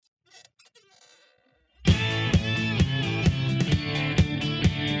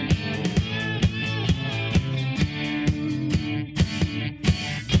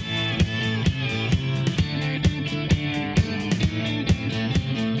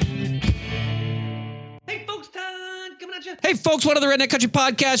Hey, folks, one of the Redneck Country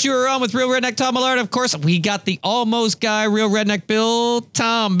Podcast. You are on with Real Redneck Tom Millard. Of course, we got the almost guy, Real Redneck Bill.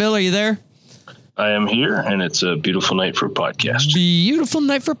 Tom, Bill, are you there? I am here, and it's a beautiful night for a podcast. Beautiful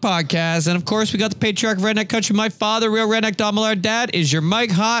night for podcast. And, of course, we got the patriarch of Redneck Country, my father, Real Redneck Tom Millard. Dad, is your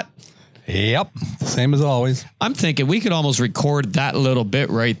mic hot? Yep, same as always. I'm thinking we could almost record that little bit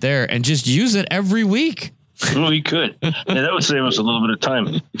right there and just use it every week. We could. And that would save us a little bit of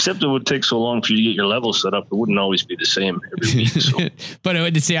time, except it would take so long for you to get your level set up. It wouldn't always be the same every week. So. But it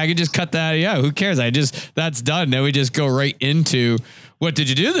would, see, I could just cut that. Yeah, who cares? That's done. Then we just go right into what did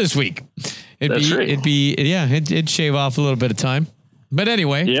you do this week? It'd shave off a little bit of time. But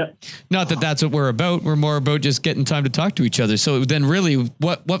anyway, not that that's what we're about. We're more about just getting time to talk to each other. So then really,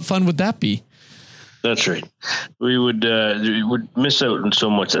 what fun would that be? That's right. We would miss out on so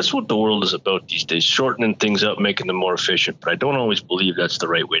much. That's what the world is about these days, shortening things up, making them more efficient. But I don't always believe that's the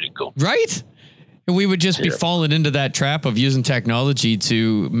right way to go. Right? We would just be falling into that trap of using technology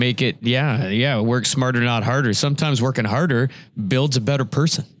to make it, work smarter, not harder. Sometimes working harder builds a better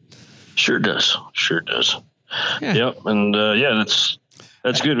person. Sure does. Yeah. Yep. And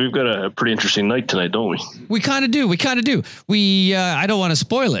that's good. We've got a pretty interesting night tonight, don't we? We kind of do. We I don't want to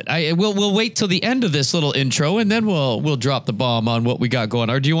spoil it. We'll wait till the end of this little intro, and then we'll drop the bomb on what we got going.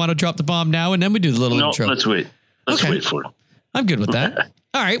 Or do you want to drop the bomb now, and then we do the little intro? No, let's wait. Let's wait for it. I'm good with that.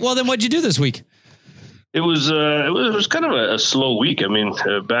 All right. Well, then what'd you do this week? It was kind of a slow week. I mean,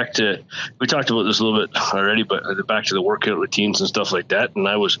 we talked about this a little bit already, but back to the workout routines and stuff like that. And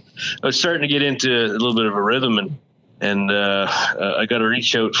I was starting to get into a little bit of a rhythm, and I got a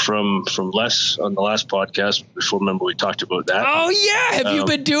reach out from Les on the last podcast. Remember we talked about that. Oh yeah, have you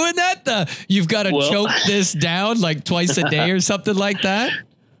been doing that? You've got to choke this down like twice a day or something like that.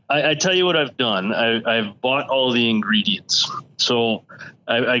 I tell you what I've done. I've bought all the ingredients. So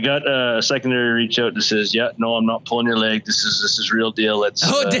I got a secondary reach out that says, no, I'm not pulling your leg. This is real deal.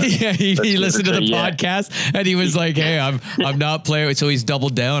 He listened to the podcast and he was like, hey, I'm not playing. So he's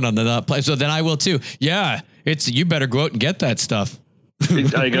doubled down on the not play. So then I will too. Yeah, you better go out and get that stuff.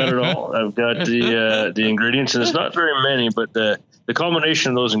 I got it all. I've got the ingredients, and it's not very many, but the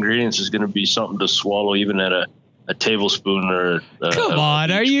combination of those ingredients is going to be something to swallow even at a tablespoon or come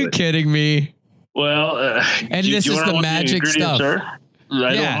on, are you kidding me? Well, and this is the magic stuff.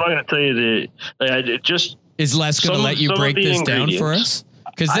 I'm not going to tell you is Les going to let you break this down for us?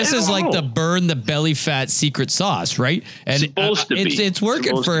 Because this is like the burn the belly fat secret sauce, right? And it's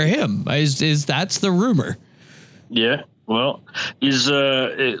working for him. Is that's the rumor? Yeah. Well, is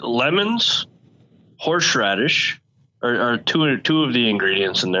lemons, horseradish are two of the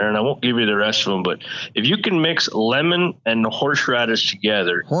ingredients in there, and I won't give you the rest of them. But if you can mix lemon and horseradish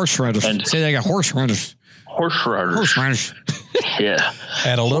together, and say they got horseradish. Yeah.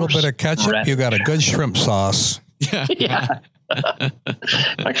 Add a little bit of ketchup, you got a good shrimp sauce. Yeah.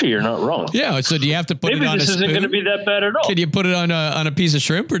 Actually, you're not wrong. Yeah. So do you have to put it on a spoon? Maybe this isn't going to be that bad at all. Can you put it on a piece of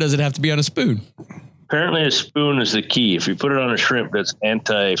shrimp, or does it have to be on a spoon? Apparently, a spoon is the key. If you put it on a shrimp, that's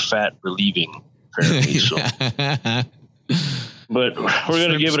anti-fat relieving. Apparently, so. But we're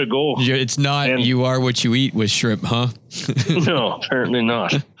going to give it a go. It's not you are what you eat with shrimp, huh? No, apparently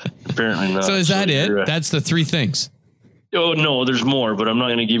not. So is that it? That's the three things. Oh, no, there's more, but I'm not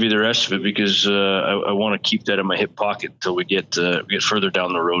going to give you the rest of it because I want to keep that in my hip pocket until we get further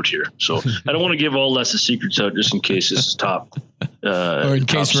down the road here. So I don't want to give all Les the secrets out just in case this is top. Or in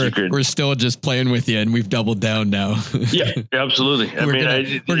case we're still just playing with you and we've doubled down now. Yeah, absolutely. We're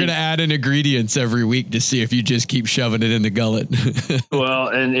going to add in ingredients every week to see if you just keep shoving it in the gullet. Well,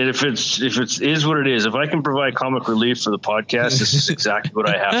 and if it is what it is, if I can provide comic relief for the podcast, this is exactly what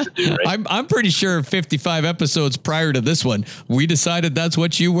I have to do. Right? I'm pretty sure 55 episodes prior to this one, we decided that's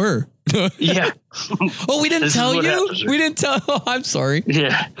what you were. Yeah. Oh, we didn't tell you? Happens, we didn't tell. Oh, I'm sorry.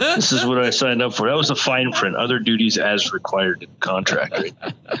 Yeah. This is what I signed up for. That was the fine print. Other duties as required in the contract. Right?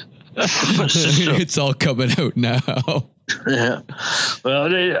 It's all coming out now. Yeah. Well,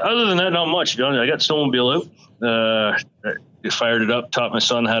 other than that, not much. I got snowmobile out. I fired it up, taught my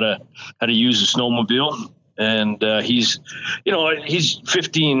son how to use a snowmobile. And he's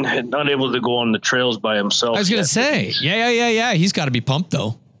 15 and not able to go on the trails by himself. I was going to say, yeah. He's got to be pumped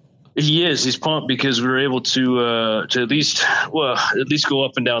though. He is. He's pumped because we were able to at least go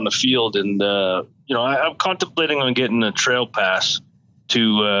up and down the field. And I'm contemplating on getting a trail pass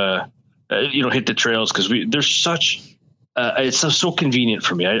to hit the trails because there's such. It's so convenient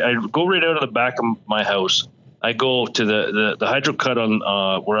for me. I go right out of the back of my house. I go to the hydro cut on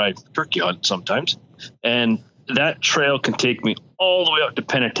where I turkey hunt sometimes. And that trail can take me all the way up to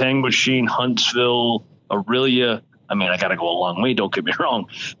Penetanguishene, Huntsville, Aurelia. I mean, I got to go a long way, don't get me wrong.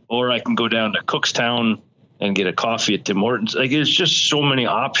 Or I can go down to Cookstown and get a coffee at Tim Hortons. Like, it's just so many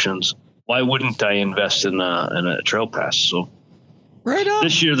options. Why wouldn't I invest in a trail pass? So right on.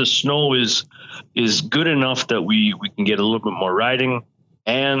 This year, the snow is good enough that we can get a little bit more riding.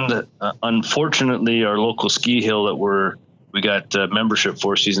 And unfortunately, our local ski hill that we got membership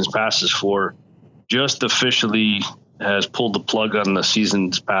for, seasons passes for, just officially has pulled the plug on the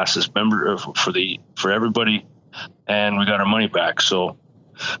seasons passes for everybody, and we got our money back. So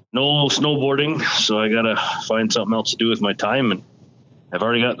no snowboarding. So I got to find something else to do with my time, and I've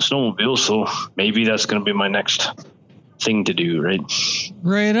already got the snowmobile. So maybe that's going to be my next thing to do. Right.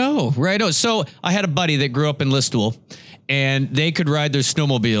 Righto. So I had a buddy that grew up in Listowel, and they could ride their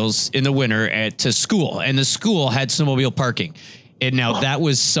snowmobiles in the winter to school, and the school had snowmobile parking. And now that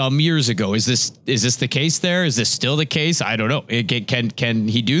was some years ago. Is this the case there? Is this still the case? I don't know. Can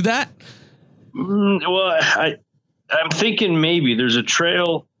he do that? Well, I'm thinking maybe there's a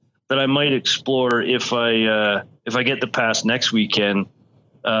trail that I might explore if I get the pass next weekend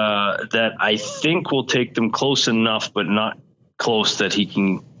that I think will take them close enough, but not close that he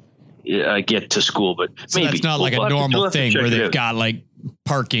can get to school. But so maybe it's not like a normal thing where they've got like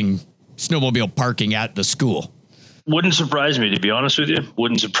snowmobile parking at the school. Wouldn't surprise me, to be honest with you.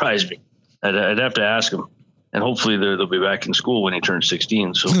 Wouldn't surprise me. I'd have to ask him. And hopefully they'll be back in school when he turns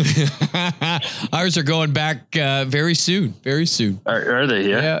 16. So ours are going back very soon. Very soon. Are they?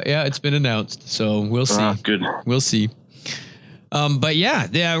 Yeah. Yeah. It's been announced. So we'll see. Good. We'll see. But yeah,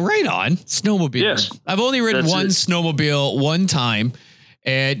 right on. Snowmobile. Yes. I've only ridden snowmobile one time.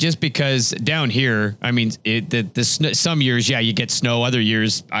 Just because down here, I mean, some years, you get snow. Other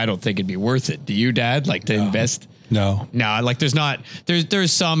years, I don't think it'd be worth it. Do you, Dad? Like to invest? No, like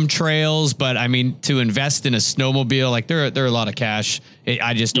there's some trails, but I mean, to invest in a snowmobile, like there are a lot of cash.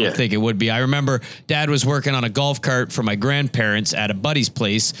 I just don't think it would be. I remember Dad was working on a golf cart for my grandparents at a buddy's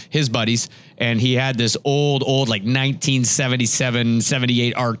place, his buddies, and he had this old like 1977,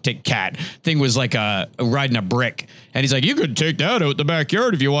 78 Arctic Cat. Thing was like riding a brick. And he's like, you could take that out the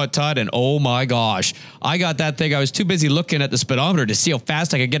backyard if you want, Todd. And oh my gosh, I got that thing. I was too busy looking at the speedometer to see how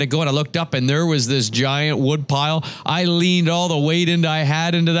fast I could get it going. I looked up and there was this giant wood pile. I leaned all the weight I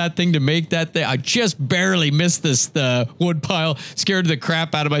had into that thing to make that thing. I just barely missed the wood pile. Scared the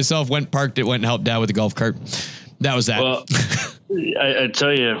crap out of myself. Parked it, went and helped Dad with the golf cart. That was that. Well, I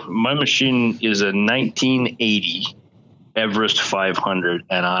tell you, my machine is a 1980 Everest 500,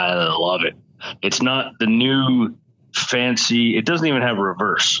 and I love it. It's not the new fancy. It doesn't even have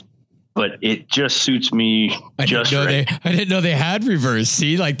reverse, but it just suits me. I didn't know they had reverse.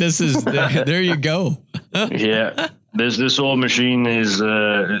 See, like this is there you go. Yeah, this old machine is a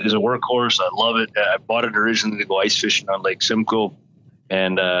workhorse. I love it. I bought it originally to go ice fishing on Lake Simcoe,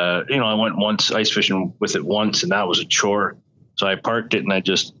 and I went ice fishing with it once, and that was a chore. So I parked it and I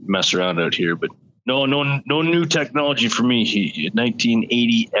just mess around out here, but. No new technology for me.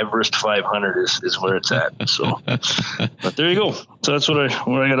 1980 Everest 500 is where it's at. So, but there you go. So that's what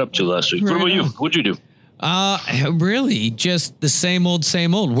I got up to last week. Right. What about you? What'd you do? Really just the same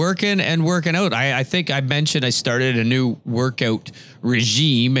old, working and working out. I think I mentioned I started a new workout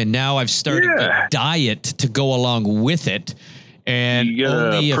regime, and now I've started a diet to go along with it. And you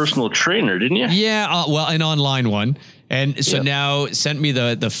got a personal trainer, didn't you? Yeah. An online one. And so now sent me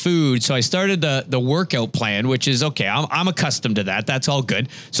the food. So I started the workout plan, which is okay. I'm accustomed to that. That's all good.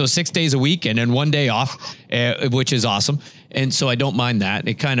 So 6 days a week and then 1 day off, which is awesome. And so I don't mind that.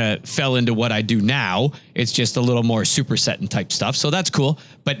 It kind of fell into what I do now. It's just a little more supersetting type stuff. So that's cool.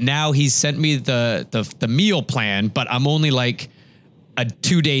 But now he's sent me the meal plan, but I'm only like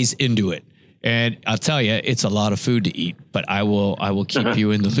 2 days into it. And I'll tell you, it's a lot of food to eat, but I will keep you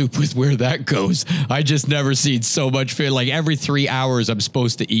in the loop with where that goes. I just never seen so much food. Like every 3 hours I'm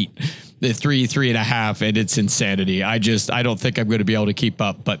supposed to eat. The 3.5, and it's insanity. I don't think I'm going to be able to keep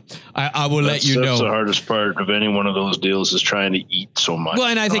up, but I will let you know. That's the hardest part of any one of those deals is trying to eat so much. Well,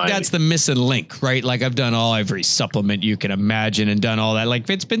 and I think that's the missing link, right? Like I've done every supplement you can imagine and done all that. Like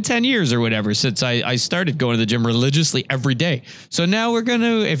it's been 10 years or whatever since I started going to the gym religiously every day. So now we're going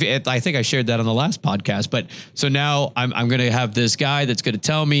to, I think I shared that on the last podcast, but so now I'm going to have this guy that's going to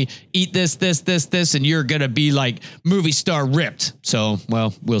tell me, eat this, and you're going to be like movie star ripped. So,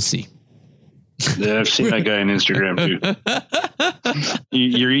 well, we'll see. Yeah, I've seen that guy on Instagram too.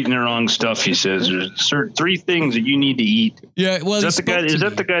 You're eating the wrong stuff, he says. There's 3 things that you need to eat. Yeah, well, is that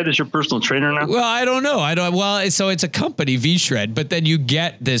the guy that's your personal trainer now? Well, I don't know. Well, so it's a company, V-Shred, but then you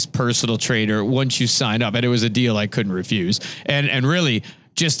get this personal trainer once you sign up, and it was a deal I couldn't refuse. And really,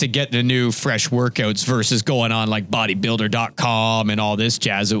 just to get the new fresh workouts versus going on like bodybuilder.com and all this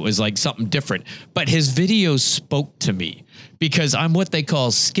jazz, it was like something different. But his videos spoke to me because I'm what they call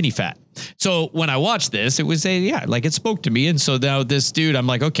skinny fat. So when I watched this, it was it spoke to me. And so now this dude, I'm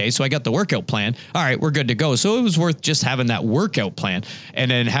like, okay, so I got the workout plan. All right, we're good to go. So it was worth just having that workout plan and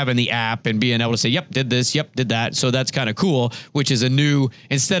then having the app and being able to say, yep, did this, yep, did that. So that's kind of cool, which is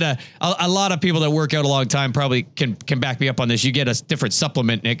instead of a lot of people that work out a long time probably can back me up on this. You get a different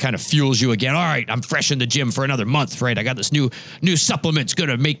supplement and it kind of fuels you again. All right, I'm fresh in the gym for another month, right? I got this new supplement's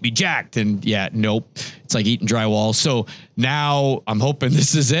going to make me jacked. And nope. It's like eating drywall. So now I'm hoping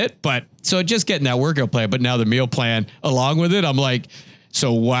this is it, but so just getting that workout plan, but now the meal plan along with it, I'm like,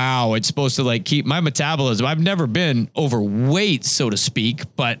 so wow, it's supposed to like keep my metabolism. I've never been overweight, so to speak,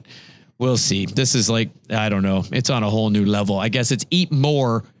 but we'll see. This is like, I don't know. It's on a whole new level. I guess it's eat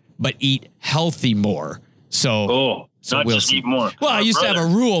more, but eat healthy more. So not just eat more. Well, I used to have a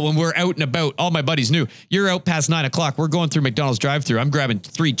rule when we're out and about. All my buddies knew you're out past 9 o'clock. We're going through McDonald's drive-thru. I'm grabbing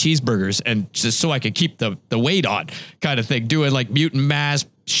 3 cheeseburgers and just so I could keep the weight on kind of thing, doing like mutant mass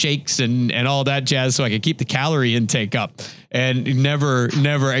shakes and all that jazz so I could keep the calorie intake up and never,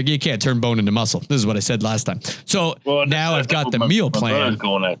 you can't turn bone into muscle. This is what I said last time. So now I've got the meal plan. My brother's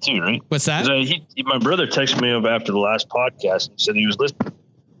going at too, right? What's that? My brother texted me up after the last podcast and said he was listening.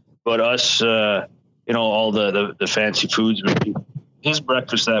 But us, all the fancy foods. His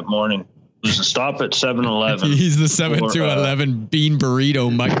breakfast that morning was a stop at 7-Eleven. He's the 7-Eleven bean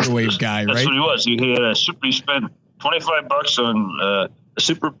burrito microwave guy, right? That's what he was. He spent $25 on a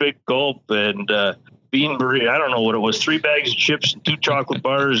super big gulp and bean burrito. I don't know what it was. 3 bags of chips and 2 chocolate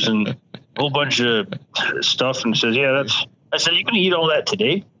bars and a whole bunch of stuff. And says, I said, you can eat all that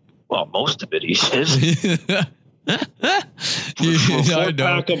today? Well, most of it, he says. Pack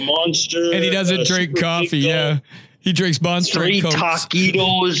of Monster, and he doesn't drink coffee. Yeah, he drinks Monster. 3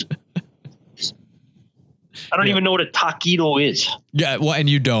 taquitos. I don't even know what a taquito is. Yeah, well, and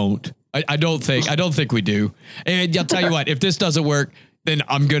you don't. I don't think we do. And I'll tell you what, if this doesn't work, then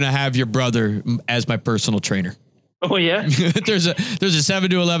I'm gonna have your brother as my personal trainer. Oh yeah. there's a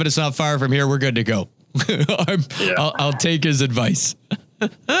 7-Eleven. It's not far from here. We're good to go. I'll take his advice.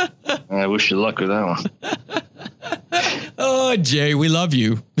 I wish you luck with that one. Oh, Jay, we love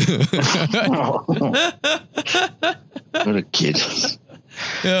you. What a kid.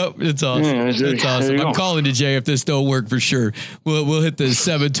 Yeah, it's awesome. It's awesome. I'm calling to Jay if this don't work for sure. We'll hit the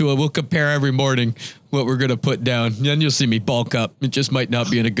 7 to 1. We'll compare every morning what we're gonna put down. Then you'll see me bulk up. It just might not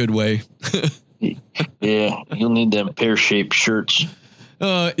be in a good way. Yeah, you'll need them pear-shaped shirts.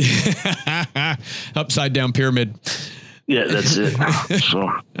 Upside down pyramid. Yeah, that's it. So,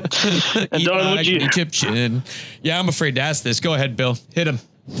 and Don, Egyptian. Yeah, I'm afraid to ask this. Go ahead, Bill. Hit him.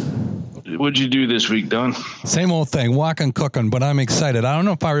 What'd you do this week, Don? Same old thing, walking, cooking, but I'm excited. I don't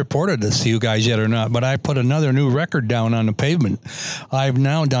know if I reported this to you guys yet or not, but I put another new record down on the pavement. I've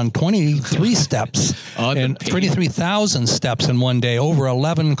now done 23 steps and 23,000 steps in one day, over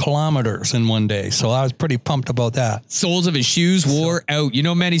 11 kilometers in one day. So I was pretty pumped about that. Soles of his shoes wore out. You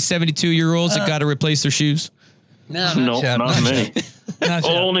know many 72-year-olds that got to replace their shoes? No, not many.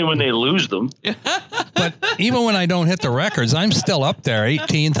 Only when they lose them. But even when I don't hit the records, I'm still up there.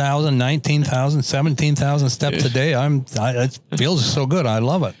 18,000, 19,000, 17,000 steps a day. It feels so good. I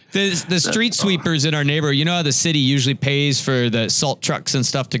love it. The street sweepers in our neighborhood, you know how the city usually pays for the salt trucks and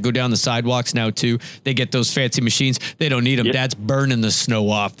stuff to go down the sidewalks now too? They get those fancy machines. They don't need them. Yep. Dad's burning the snow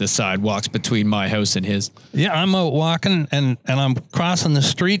off the sidewalks between my house and his. Yeah, I'm out walking and I'm crossing the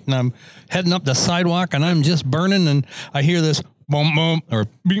street and I'm heading up the sidewalk and I'm just burning and I hear this boom, boom, or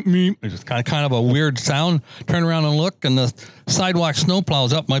beep, beep. It's kind of a weird sound. Turn around and look, and the sidewalk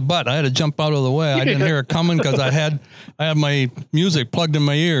snowplow's up my butt. I had to jump out of the way. I didn't hear it coming because I had my music plugged in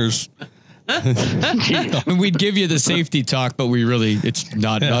my ears. We'd give you the safety talk, but it's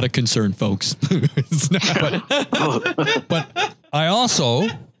not a concern, folks. It's not. But I also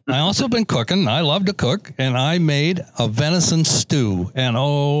been cooking. I love to cook, and I made a venison stew, and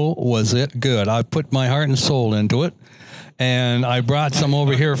oh, was it good. I put my heart and soul into it. And I brought some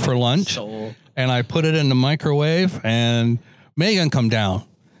over here for lunch, and I put it in the microwave, and Megan come down,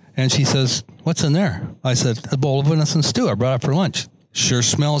 and she says, "What's in there?" I said, "A bowl of venison stew. I brought it for lunch. Sure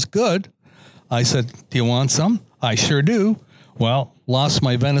smells good." I said, "Do you want some?" "I sure do." Well, lost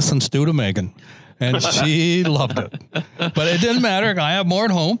my venison stew to Megan, and she loved it. But it didn't matter. I have more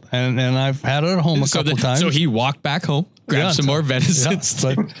at home, and I've had it at home a couple times. So he walked back home, grabbed some more venison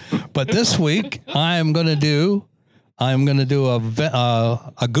stew. But this week, I'm going to do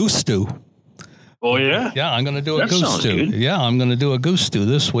a goose stew. Oh, yeah? Yeah, I'm going to do a goose stew. Good. Yeah, I'm going to do a goose stew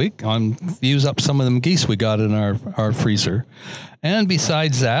this week. I'm use up some of them geese we got in our freezer. And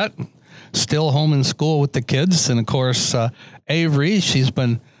besides that, still home in school with the kids. And, of course, Avery, she's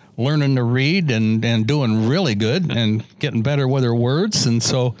been learning to read and doing really good and getting better with her words. And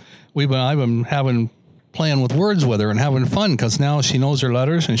so I've been playing with words with her and having fun because now she knows her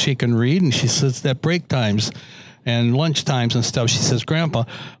letters and she can read. And she says at break times and lunch times and stuff, she says, Grandpa,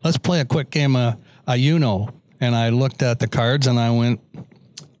 let's play a quick game of Uno. And I looked at the cards and I went,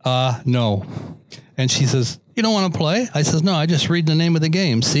 no. And she says, you don't want to play? I says, no, I just read the name of the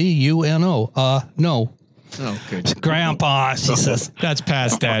game. C-U-N-O. No. Oh, good. Grandpa, she says. That's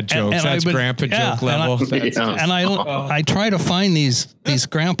past dad jokes. That's grandpa joke level. And I try to find these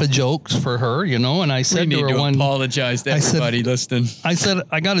grandpa jokes for her, you know, and I said to her apologize to everybody listening. I said,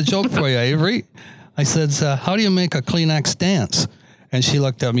 I got a joke for you, Avery. I said, how do you make a Kleenex dance? And she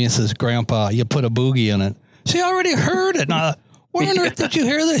looked at me and says, Grandpa, you put a boogie in it. She already heard it. Where on earth did you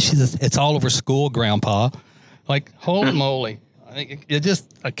hear this? She says, it's all over school, Grandpa. Like, holy moly.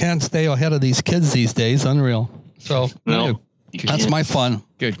 I can't stay ahead of these kids these days. Unreal. So that's my fun.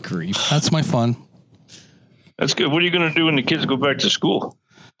 Good grief. That's my fun. That's good. What are you going to do when the kids go back to school?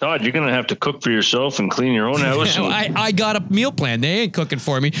 Todd, you're going to have to cook for yourself and clean your own house. I got a meal plan. They ain't cooking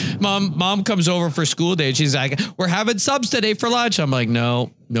for me. Mom comes over for school day. She's like, we're having subs today for lunch. I'm like,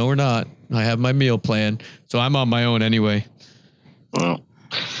 no, we're not. I have my meal plan. So I'm on my own anyway. Well,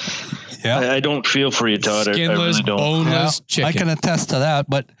 yeah, I don't feel for you, Todd. Skinless, I really don't. boneless chicken. I can attest to that,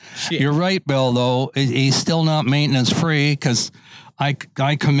 but you're right, Bill, though. He's still not maintenance free because I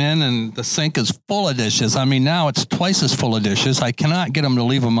come in and the sink is full of dishes. I mean, now it's twice as full of dishes. I cannot get him to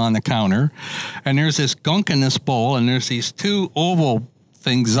leave them on the counter. And there's this gunk in this bowl, and there's these two oval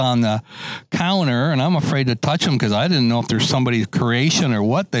things on the counter, and I'm afraid to touch them because I didn't know if there's somebody's creation or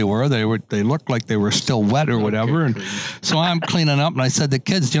what they were. They looked like they were still wet or whatever. And so I'm cleaning up, and I said to the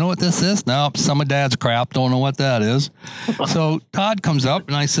kids, do you know what this is? Nope, some of Dad's crap. Don't know what that is. So Todd comes up,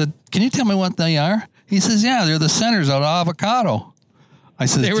 and I said, can you tell me what they are? He says, yeah, they're the centers out of avocado. I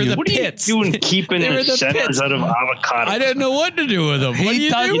said, they were the pits. What are you doing keeping the centers pits. Out of avocado? I didn't know what to do with them. What do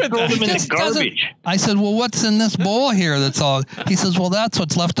you do with them? Them in the garbage. I said, well, what's in this bowl here that's all? He says, well, that's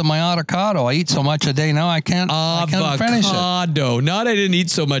what's left of my avocado. I eat so much a day now I can't finish it. Avocado. Not I didn't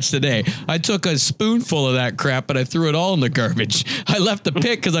eat so much today. I took a spoonful of that crap, but I threw it all in the garbage. I left the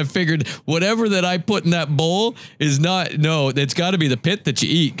pit because I figured whatever that I put in that bowl is not, it's got to be the pit that you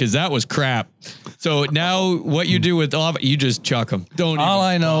eat because that was crap. So now what you do with you just chuck them. All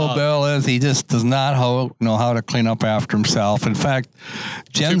I know, Bill, is he just does not know how to clean up after himself. In fact,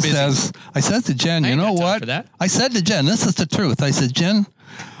 Jen says, I said to Jen, you know what? I said to Jen, this is the truth. I said, Jen,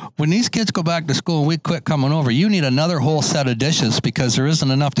 when these kids go back to school and we quit coming over, you need another whole set of dishes because there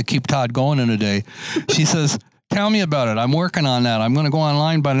isn't enough to keep Todd going in a day. She says, tell me about it. I'm working on that. I'm going to go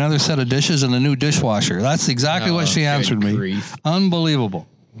online, buy another set of dishes and a new dishwasher. That's exactly what she answered me. Unbelievable.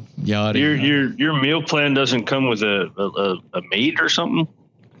 Your meal plan doesn't come with a maid or something?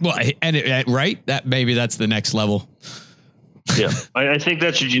 Well, right? Maybe that's the next level. Yeah, I think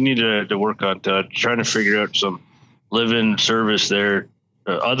that's what you need to work on, Todd. Trying to figure out some live-in service there,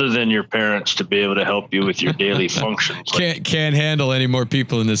 other than your parents, to be able to help you with your daily functions. Can't handle any more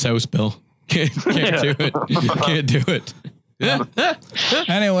people in this house, Bill. Can't do it. Can't do it.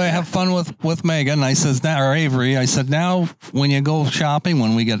 Anyway, have fun with Megan. I says now, or Avery. I said now, when you go shopping,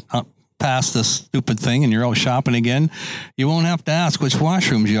 when we get up past this stupid thing and you're out shopping again, you won't have to ask which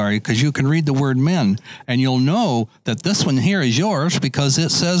washrooms you are because you can read the word men, and you'll know that this one here is yours because it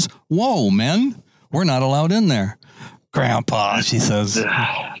says, "Whoa, men, we're not allowed in there." Grandpa, she says.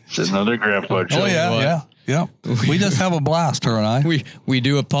 It's another grandpa joke. Oh yeah. We just have a blast, her and I. We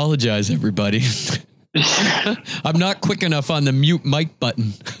do apologize, everybody. I'm not quick enough on the mute mic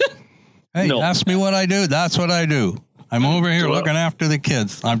button. Hey, ask me what I do. That's what I do. I'm over here looking after the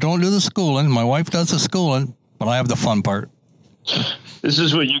kids. I don't do the schooling. My wife does the schooling, but I have the fun part. This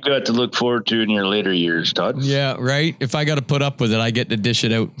is what you got to look forward to in your later years, Todd. Yeah, right. If I got to put up with it, I get to dish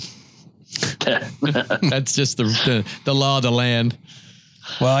it out. That's just the law of the land.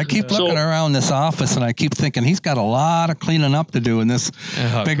 Well, I keep looking around this office and I keep thinking he's got a lot of cleaning up to do in this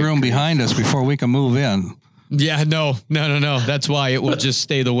big room behind us before we can move in. Yeah, no. That's why it will just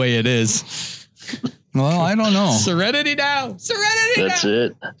stay the way it is. Well, I don't know. Serenity now. That's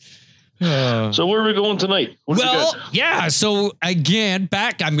it. So where are we going tonight? So again,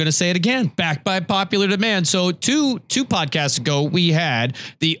 I'm going to say it again, back by popular demand. So two podcasts ago, we had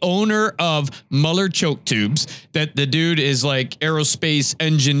the owner of Muller Choke Tubes, that the dude is like aerospace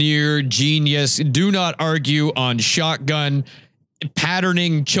engineer, genius, do not argue on shotgun,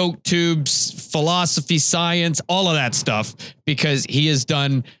 patterning, choke tubes, philosophy, science, all of that stuff, because he has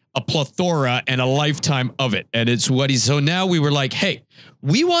done a plethora and a lifetime of it. And it's what so now we were like, hey,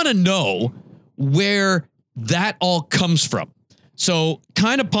 we want to know where that all comes from. So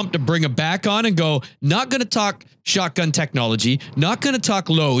kind of pumped to bring him back on and go, not going to talk shotgun technology, not going to talk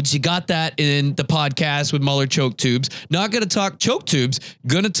loads. You got that in the podcast with Muller choke tubes. Not going to talk choke tubes,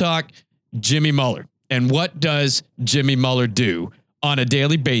 going to talk Jimmy Muller. And what does Jimmy Muller do on a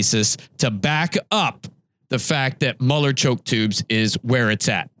daily basis to back up the fact that Muller choke tubes is where it's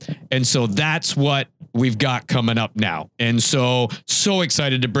at? And so that's what we've got coming up now. And so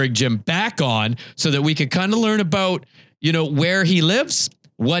excited to bring Jim back on so that we could kind of learn about, where he lives,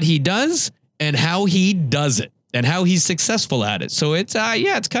 what he does, and how he does it and how he's successful at it. So it's,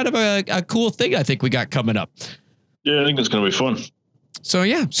 it's kind of a cool thing I think we got coming up. Yeah, I think it's going to be fun. So,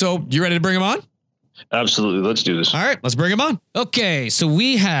 so you ready to bring him on? Absolutely. Let's do this. All right, let's bring him on. Okay, so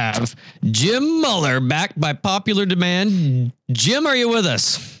we have Jim Muller back by popular demand. Jim, are you with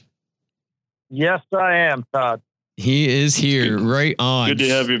us? Yes, I am, Todd. He is here, right on. Good to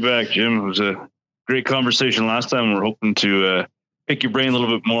have you back, Jim. It was a great conversation last time. We're hoping to pick your brain a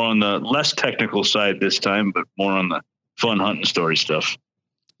little bit more on the less technical side this time, but more on the fun hunting story stuff.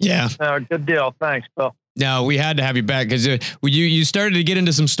 Yeah. Good deal. Thanks, Bill. No, we had to have you back because you started to get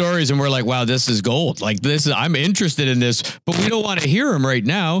into some stories and we're like, wow, this is gold. Like I'm interested in this, but we don't want to hear them right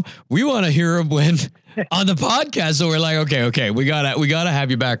now. We want to hear them when on the podcast. So we're like, okay, we gotta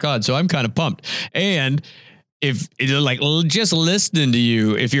have you back on. So I'm kind of pumped. And if just listening to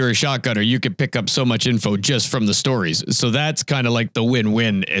you, if you're a shotgunner, you could pick up so much info just from the stories. So that's kind of like the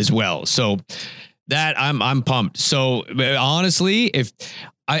win-win as well. So that I'm pumped. So honestly,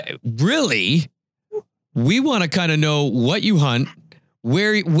 we want to kind of know what you hunt,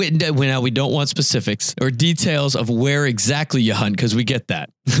 now we don't want specifics or details of where exactly you hunt, because we get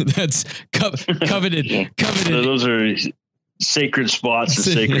that. That's coveted. Those are sacred spots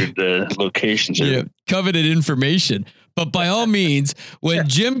and sacred locations. Yeah, coveted information. But by all means, when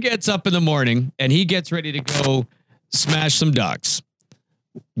Jim gets up in the morning and he gets ready to go smash some ducks,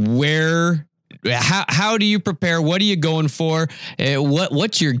 how do you prepare? What are you going for?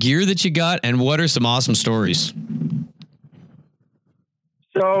 What's your gear that you got, and what are some awesome stories?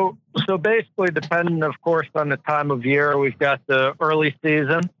 So basically, depending, of course, on the time of year, we've got the early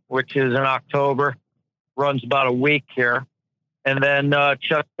season, which is in October, runs about a week here, and then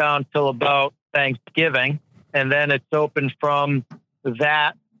shuts down till about Thanksgiving, and then it's open from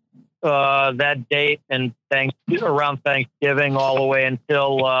that date and around Thanksgiving all the way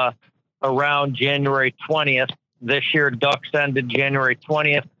until around January 20th. This year, ducks ended January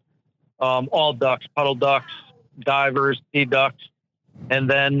 20th. All ducks, puddle ducks, divers, sea ducks. And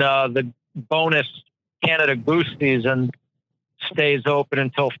then the bonus Canada goose season stays open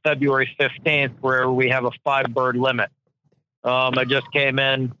until February 15th, where we have a 5-bird limit. I just came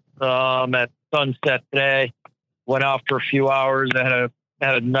in at sunset today, went out for a few hours. I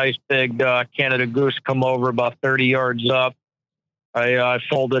had a nice big Canada goose come over about 30 yards up. I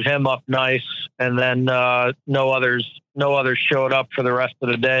folded him up nice, and then no others showed up for the rest of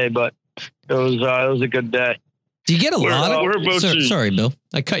the day, but it was a good day. Do you get a lot of? Sorry, Bill,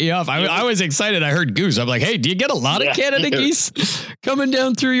 I cut you off. I was excited. I heard goose. I'm like, hey, do you get a lot of Canada geese coming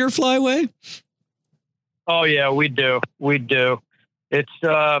down through your flyway? Oh yeah, we do. It's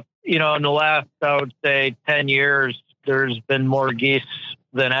in the last, I would say, 10 years, there's been more geese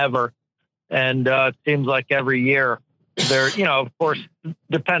than ever, and it seems like every year. They're, of course,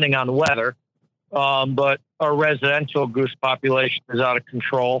 depending on the weather, but our residential goose population is out of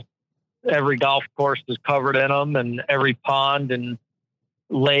control. Every golf course is covered in them, and every pond and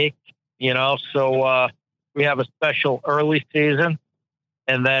lake, so we have a special early season,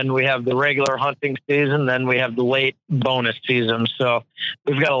 and then we have the regular hunting season, then we have the late bonus season. So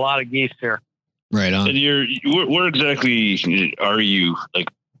we've got a lot of geese here. Right on. And where exactly are you? Like,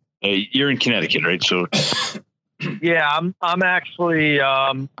 you're in Connecticut, right? So yeah, I'm actually,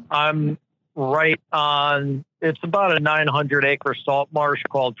 I'm right on, it's about a 900-acre salt marsh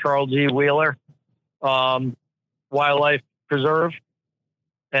called Charles E. Wheeler Wildlife Preserve.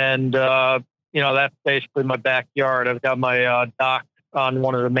 And, that's basically my backyard. I've got my dock on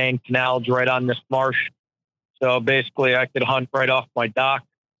one of the main canals right on this marsh. So basically I could hunt right off my dock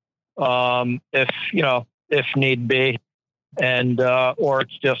if need be. And, or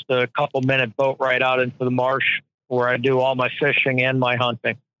it's just a couple-minute boat ride out into the marsh where I do all my fishing and my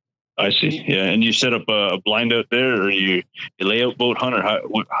hunting. I see. Yeah. And you set up a blind out there, or you lay out boat hunt, or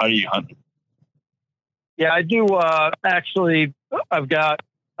how do you hunt? Yeah, I do. Actually, I've got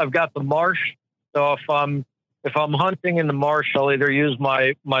the marsh. So if I'm hunting in the marsh, I'll either use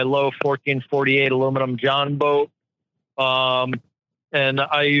my low 1448 aluminum John boat, and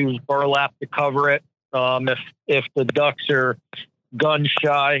I use burlap to cover it. If the ducks are gun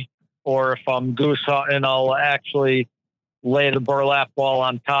shy, or if I'm goose hunting, I'll actually lay the burlap ball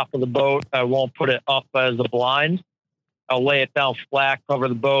on top of the boat. I won't put it up as a blind. I'll lay it down flat, cover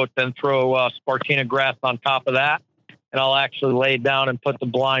the boat, then throw Spartina grass on top of that. And I'll actually lay it down and put the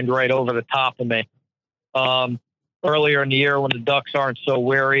blind right over the top of me. Earlier in the year when the ducks aren't so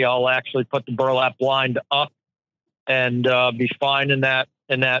wary, I'll actually put the burlap blind up and be fine in that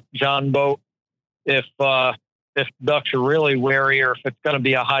John boat. If ducks are really wary, or if it's going to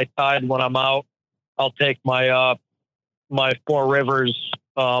be a high tide when I'm out, I'll take my my Four Rivers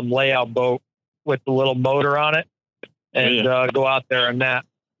layout boat with the little motor on it and go out there in that.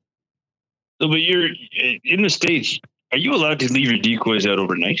 So, but you're in the States. Are you allowed to leave your decoys out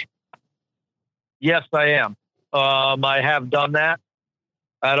overnight? Yes, I am. I have done that.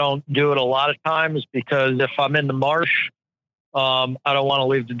 I don't do it a lot of times because if I'm in the marsh, I don't want to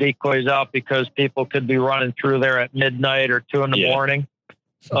leave the decoys out because people could be running through there at midnight or 2 in the morning.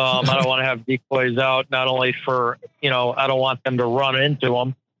 I don't want to have decoys out, not only for, I don't want them to run into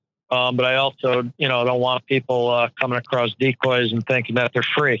them, but I also, don't want people coming across decoys and thinking that they're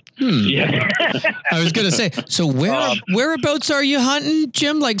free. Yeah. I was going to say, so whereabouts are you hunting,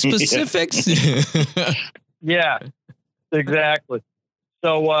 Jim? Like specifics? Yeah, exactly.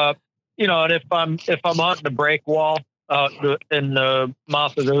 So, and if I'm hunting the breakwall in the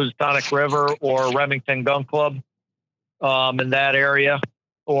mouth of the Housatonic River or Remington Gun Club in that area,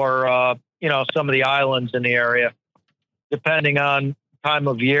 or, some of the islands in the area, depending on time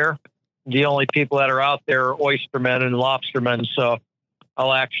of year, the only people that are out there are oystermen and lobstermen. So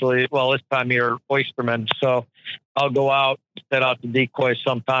I'll actually, this time of year, oystermen. So I'll go out, set out the decoys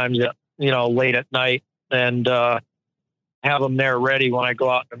sometimes, late at night and have them there ready when I go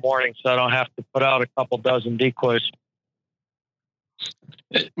out in the morning. So I don't have to put out a couple dozen decoys.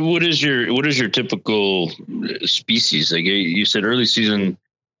 What is your typical species? Like you said, early season,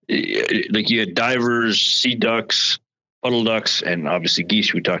 like you had divers, sea ducks, puddle ducks, and obviously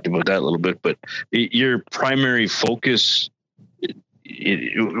geese. We talked about that a little bit, but your primary focus,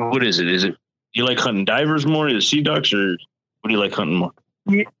 what is it? Is it you like hunting divers more, the sea ducks, or what do you like hunting more?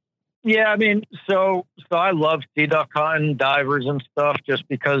 Yeah, I mean, so I love sea duck hunting, divers and stuff, just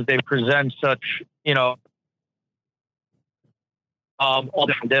because they present such, all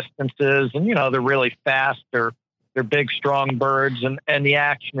different distances, and they're really fast. They're big, strong birds, and the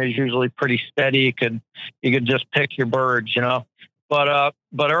action is usually pretty steady. You could just pick your birds, But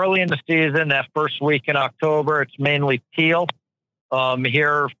early in the season, that first week in October, it's mainly teal.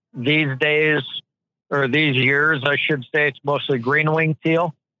 Here these days, or these years, I should say, it's mostly green-winged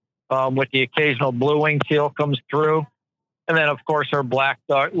teal, with the occasional blue-winged teal comes through. And then, of course, our black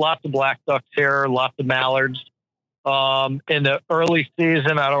duck, lots of black ducks here, lots of mallards. In the early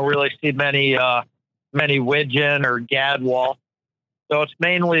season, I don't really see many widgeon or gadwall. So it's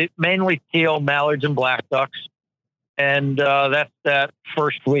mainly teal, mallards, and black ducks. And that's that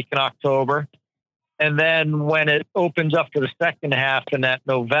first week in October. And then when it opens up for the second half in that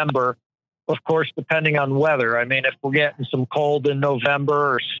November, of course, depending on weather. I mean, if we're getting some cold in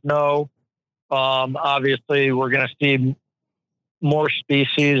November or snow, obviously we're going to see more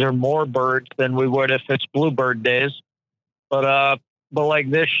species or more birds than we would if it's bluebird days. But like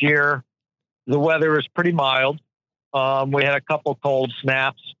this year, the weather was pretty mild. We had a couple cold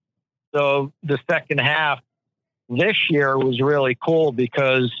snaps. So the second half this year was really cool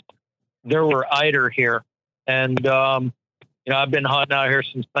because there were eider here. And, I've been hunting out here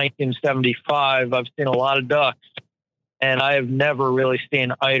since 1975. I've seen a lot of ducks, and I have never really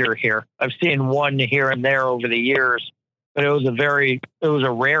seen eider here. I've seen one here and there over the years, but it was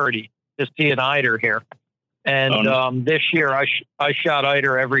a rarity to see an eider here. And this year I shot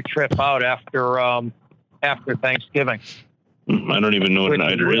eider every trip out after Thanksgiving. I don't even know what an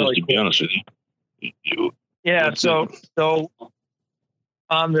eider is, to be honest with you. Yeah, so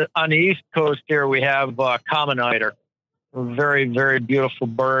on the East Coast here we have common eider, a very, very beautiful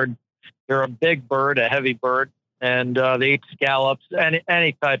bird. They're a big bird, a heavy bird, and they eat scallops,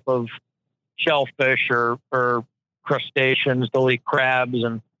 any type of shellfish or crustaceans. They'll eat crabs,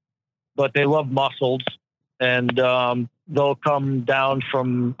 but they love mussels, and they'll come down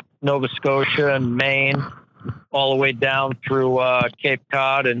from Nova Scotia and Maine all the way down through Cape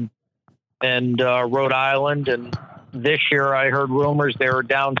Cod and Rhode Island. And this year I heard rumors they were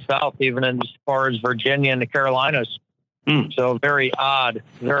down south, even as far as Virginia and the Carolinas. So very odd,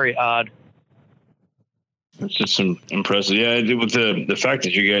 very odd. That's just impressive. Yeah, with the fact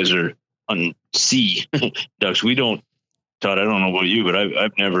that you guys are on sea ducks, Todd, I don't know about you, but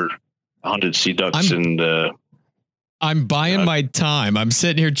I've never hunted sea ducks, and I'm buying my time. I'm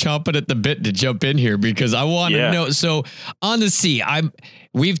sitting here chomping at the bit to jump in here because I want to know. So on the sea,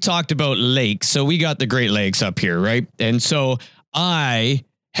 we've talked about lakes. So we got the Great Lakes up here, right? And so I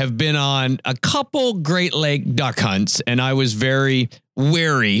have been on a couple Great Lake duck hunts, and I was very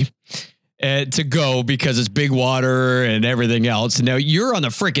wary to go because it's big water and everything else. Now you're on the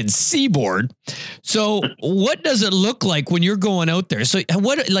freaking seaboard. So what does it look like when you're going out there? So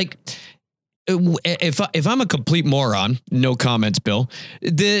what, like, if I'm a complete moron, no comments, Bill,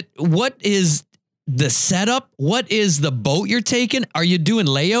 what is the setup? What is the boat you're taking? Are you doing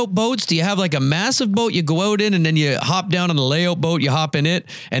layout boats? Do you have like a massive boat you go out in and then you hop down on the layout boat, you hop in it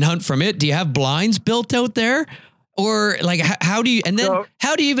and hunt from it? Do you have blinds built out there? Or like, how do you, and then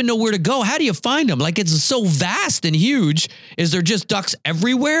how do you even know where to go? How do you find them? Like, it's so vast and huge. Is there just ducks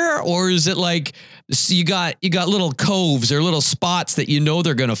everywhere? Or is it like, you got little coves or little spots that you know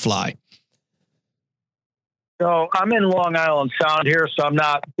they're going to fly? So I'm in Long Island Sound here, so I'm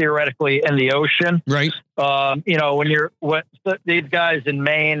not theoretically in the ocean. Right. You know, when these guys in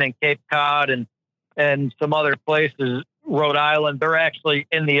Maine and Cape Cod and some other places, Rhode Island, they're actually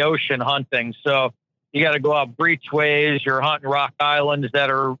in the ocean hunting. So you got to go out breachways. You're hunting rock islands that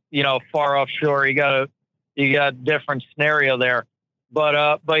are, you know, far offshore. You got a different scenario there.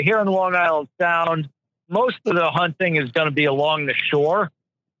 But here in Long Island Sound, most of the hunting is going to be along the shore.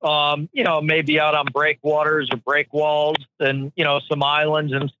 You know, maybe out on breakwaters or breakwalls and, you know, some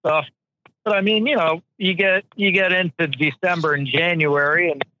islands and stuff. But I mean, you know, you get into December and January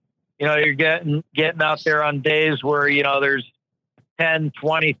and, you know, you're getting out there on days where, you know, there's 10,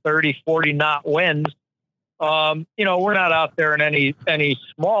 20, 30, 40 knot winds. You know, we're not out there in any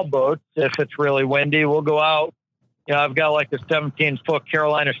small boats. If it's really windy, we'll go out. You know, I've got like a 17-foot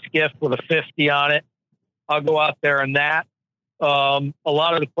Carolina skiff with a 50 on it. I'll go out there in that. A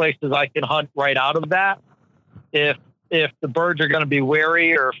lot of the places I can hunt right out of that. If the birds are going to be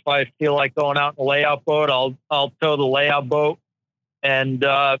wary, or if I feel like going out in a layout boat, I'll tow the layout boat. And,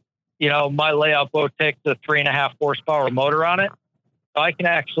 you know, my layout boat takes a 3.5 horsepower motor on it. So I can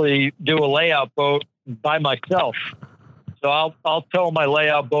actually do a layout boat by myself. So I'll tow my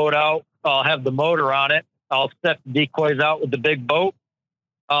layout boat out. I'll have the motor on it. I'll set the decoys out with the big boat.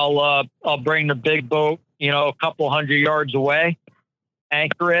 I'll bring the big boat, you know, a couple 100 yards away,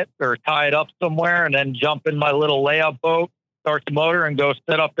 anchor it or tie it up somewhere, and then jump in my little layout boat, start the motor and go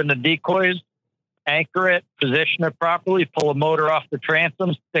set up in the decoys, anchor it, position it properly, pull the motor off the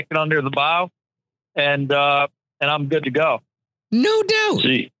transom, stick it under the bow, and I'm good to go. No doubt.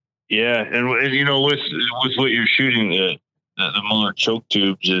 See, yeah. And you know, with what you're shooting, the Muller choke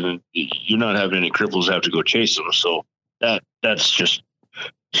tubes, and you're not having any cripples have to go chase them. So that's just,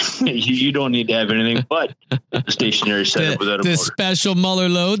 you don't need to have anything but the stationary setup without a motor. The special Muller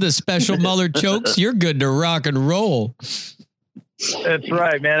load, the special Muller chokes, you're good to rock and roll. That's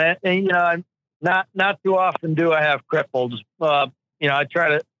right, man. And you know, not too often do I have cripples. You know, I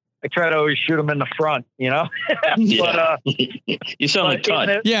try to always shoot them in the front, you know. Yeah. But, you sound like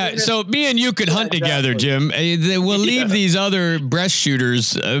Todd. Yeah, so me and you could hunt together, Jim. We'll leave these other breast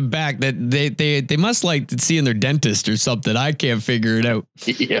shooters back that they must like seeing their dentist or something. I can't figure it out.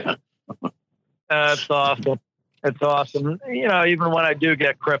 Yeah. That's awesome. It's awesome. You know, even when I do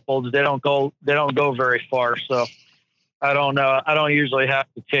get crippled, they don't go very far. So I don't usually have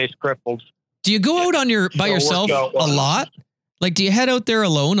to chase cripples. Do you go out on by yourself a lot? Like, do you head out there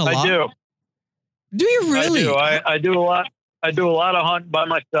alone a lot? I do. Do you really? I do a lot. I do a lot of hunting by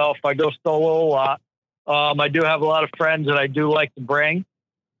myself. I go solo a lot. I do have a lot of friends that I do like to bring.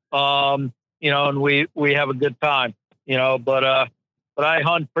 You know, and we have a good time. You know, but I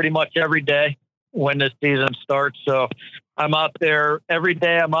hunt pretty much every day when the season starts. So I'm out there every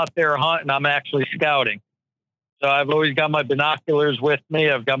day. I'm out there hunting. I'm actually scouting. So I've always got my binoculars with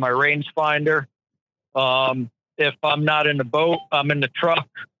me. I've got my rangefinder. If I'm not in the boat, I'm in the truck.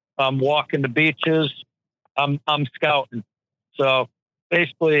 I'm walking the beaches. I'm scouting. So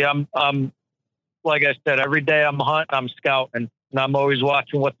basically, I'm like I said, every day I'm hunting, I'm scouting, and I'm always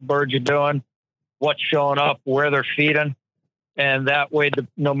watching what the birds are doing, what's showing up, where they're feeding, and that way,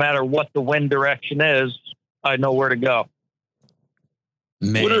 no matter what the wind direction is, I know where to go.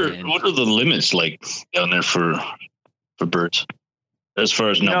 Man. What are the limits like down there for birds as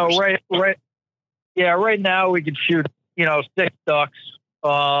far as numbers? You know, right. Yeah, right now we could shoot, you know, 6 ducks.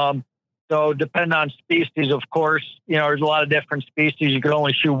 So depending on species, of course, you know, there's a lot of different species. You could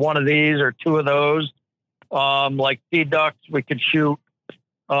only shoot 1 of these or 2 of those. Like sea ducks, we could shoot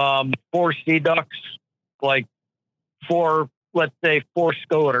 4 sea ducks, like 4, let's say 4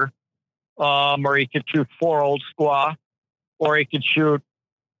 scoter. Or you could shoot 4 old squaw, or you could shoot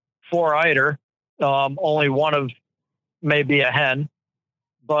 4 eider. Only one of maybe a hen,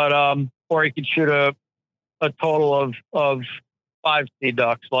 but or you could shoot a total of 5 sea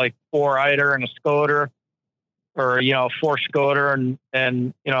ducks, like 4 eider and a scoter, or 4 scoter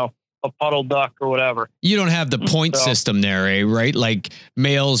and a puddle duck or whatever. You don't have the point system there, eh? Right? Like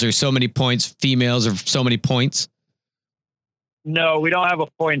males are so many points, females are so many points. No, we don't have a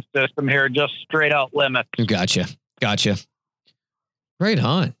point system here. Just straight out limits. Gotcha. Right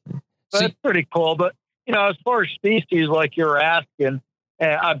on. That's pretty cool. But as far as species, like you were asking,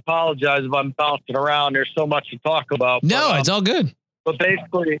 and I apologize if I'm bouncing around. There's so much to talk about. No, it's all good. But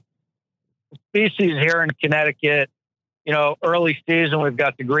basically, species here in Connecticut, early season, we've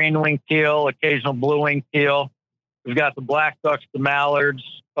got the green-winged teal, occasional blue-winged teal. We've got the black ducks, the mallards,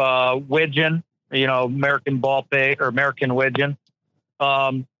 widgeon, American ball-pate or American widgeon.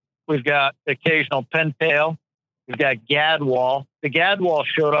 We've got occasional pintail. We've got gadwall. The gadwall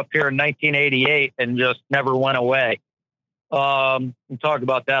showed up here in 1988 and just never went away. We'll talk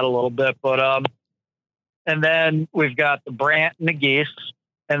about that a little bit, but and then we've got the brant and the geese.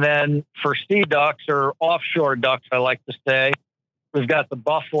 And then for sea ducks or offshore ducks, I like to say, we've got the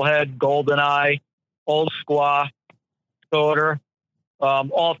bufflehead, goldeneye, old squaw, scoter,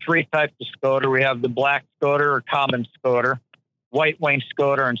 all 3 types of scoter. We have the black scoter or common scoter, white-winged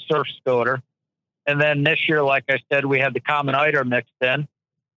scoter, and surf scoter. And then this year, like I said, we had the common eider mixed in.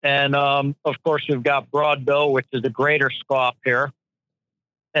 And, of course, we've got broadbill, which is the greater scaup here,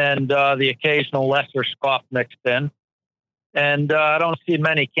 and the occasional lesser scaup mixed in. And I don't see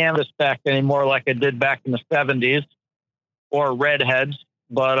many canvasback anymore like I did back in the 70s, or redheads.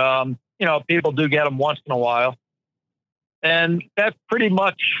 But, people do get them once in a while. And that's pretty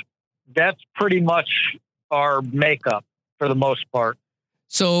much our makeup for the most part.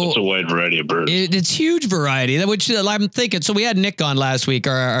 So it's a wide variety of birds. It's huge variety, which I'm thinking. So we had Nick on last week,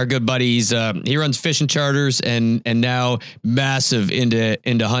 our good buddy. He runs fishing charters and now massive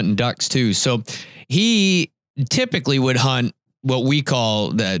into hunting ducks too. So he typically would hunt what we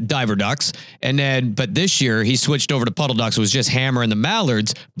call the diver ducks. But this year he switched over to puddle ducks, was just hammering the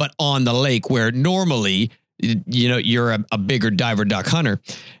mallards, but on the lake where normally, you're a bigger diver duck hunter.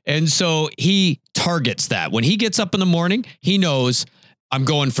 And so he targets that. When he gets up in the morning, he knows I'm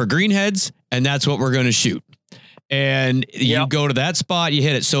going for greenheads, and that's what we're going to shoot. And you go to that spot, you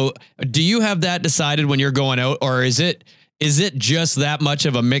hit it. So do you have that decided when you're going out, or is it just that much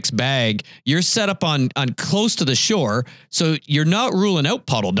of a mixed bag? You're set up on close to the shore, so you're not ruling out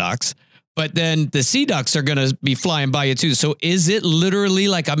puddle ducks, but then the sea ducks are going to be flying by you too. So is it literally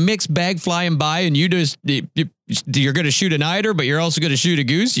like a mixed bag flying by, and you're going to shoot an eider, but you're also going to shoot a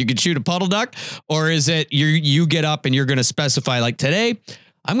goose? You could shoot a puddle duck, or is it you get up and you're going to specify, like, today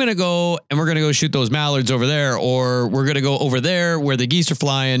I'm going to go and we're going to go shoot those mallards over there, or we're going to go over there where the geese are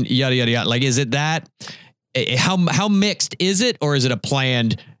flying, yada, yada, yada. Like, is it that? How mixed is it, or is it a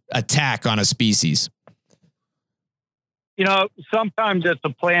planned attack on a species? Sometimes it's a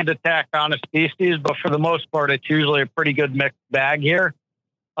planned attack on a species, but for the most part, it's usually a pretty good mixed bag here.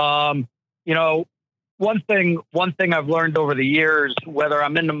 One thing I've learned over the years, whether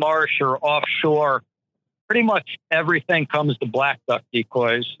I'm in the marsh or offshore, pretty much everything comes to black duck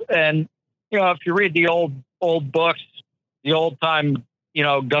decoys. And, if you read the old books, the old time,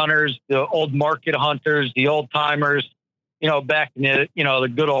 gunners, the old market hunters, the old timers, back in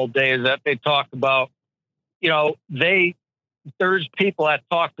the good old days that they talked about, there's people that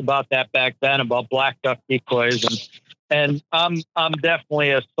talked about that back then, about black duck decoys. And I'm definitely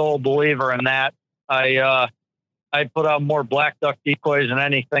a sole believer in that. I put out more black duck decoys than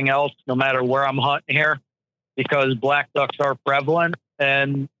anything else, no matter where I'm hunting here, because black ducks are prevalent.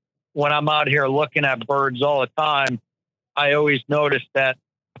 And when I'm out here looking at birds all the time, I always notice that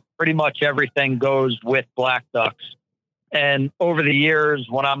pretty much everything goes with black ducks. And over the years,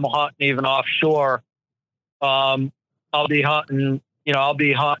 when I'm hunting even offshore, I'll be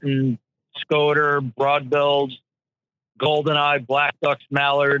hunting scoter, broadbills, goldeneye, black ducks,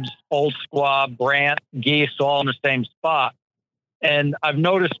 mallards, old squaw, brant, geese, all in the same spot. And I've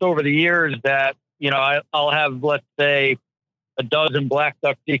noticed over the years that, I'll have, let's say, a dozen black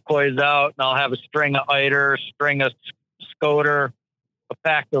duck decoys out, and I'll have a string of eider, a string of scoter, a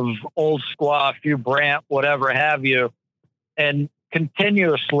pack of old squaw, a few brant, whatever have you. And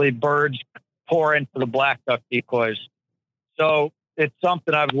continuously birds pour into the black duck decoys. So it's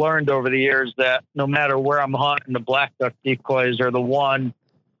something I've learned over the years, that no matter where I'm hunting, the black duck decoys are the one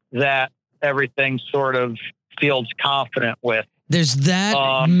that everything sort of feels confident with. There's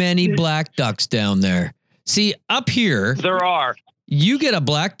that many black ducks down there. See, up here, there are. you get a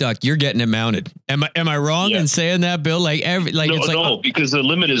black duck, you're getting it mounted. Am I wrong in saying that, Bill? Because the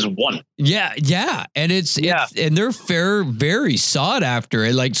limit is 1. Yeah, and it's and they're very sought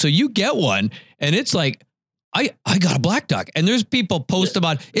after. Like, so you get one, and it's like, I got a black duck, and there's people post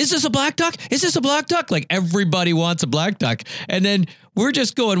about, is this a black duck? Is this a black duck? Like, everybody wants a black duck, and then we're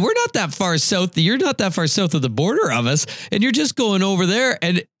just going, we're not that far south. You're not that far south of the border of us, and you're just going over there,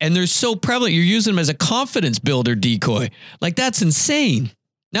 and they're so prevalent. You're using them as a confidence builder decoy. Like, that's insane.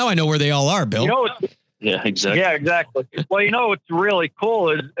 Now I know where they all are, Bill. Yeah, exactly. Yeah, exactly. Well, what's really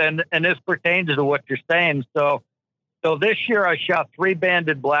cool is, and this pertains to what you're saying. So this year I shot 3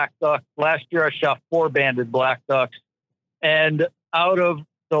 banded black ducks. Last year I shot 4 banded black ducks. And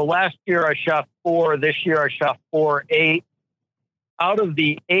last year I shot 4. This year I shot 8. Out of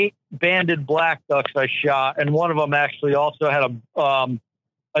the 8 banded black ducks I shot, and one of them actually also had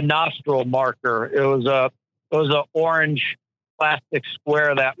a nostril marker. It was a orange plastic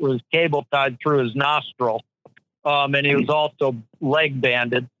square that was cable tied through his nostril. And he was also leg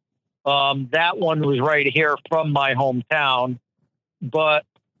banded. That one was right here from my hometown, but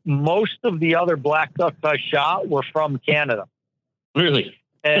most of the other black ducks I shot were from Canada. Really?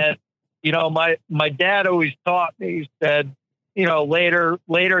 And, my dad always taught me, he said, later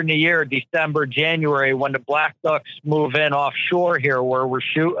in the year, December, January, when the black ducks move in offshore here where we're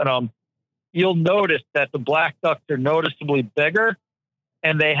shooting them, you'll notice that the black ducks are noticeably bigger,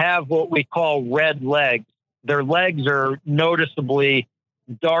 and they have what we call red legs. Their legs are noticeably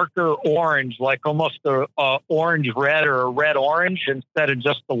darker orange, like almost a orange red or a red orange instead of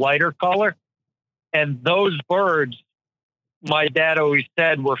just the lighter color. And those birds, my dad always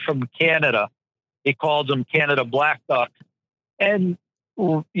said, were from Canada. He called them Canada black ducks. And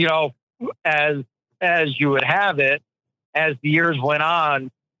as you would have it, as the years went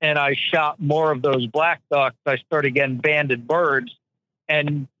on and I shot more of those black ducks, I started getting banded birds.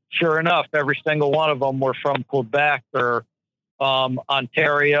 And sure enough, every single one of them were from Quebec or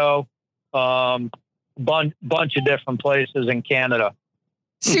Ontario, bunch of different places in Canada.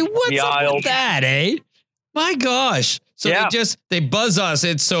 See, what's up with that, eh? My gosh. So they buzz us.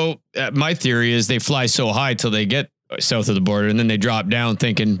 It's so, my theory is they fly so high till they get south of the border, and then they drop down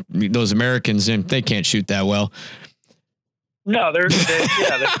thinking those Americans, and they can't shoot that well. No, they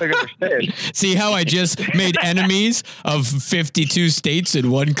figure they're safe. See how I just made enemies of 52 states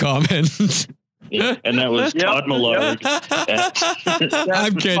in one comment? Yeah, and that was Todd Millard.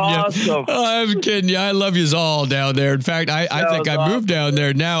 I'm kidding you. I'm kidding you. I love you all down there. In fact, I think I moved down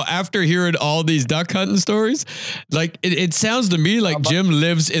there now after hearing all these duck hunting stories. Like it sounds to me like Jim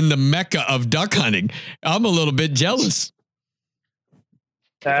lives in the Mecca of duck hunting. I'm a little bit jealous.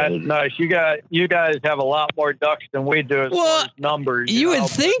 That's nice. You guys have a lot more ducks than we do as far as numbers. You would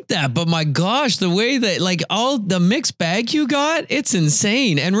think that, but my gosh, the way that like all the mixed bag you got, it's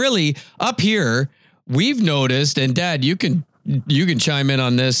insane. And really up here, we've noticed, and Dad, you can chime in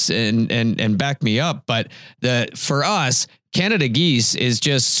on this and back me up. But for us, Canada geese is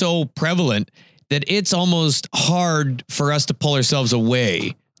just so prevalent that it's almost hard for us to pull ourselves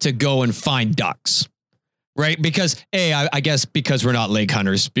away to go and find ducks. Right. Because I guess because we're not lake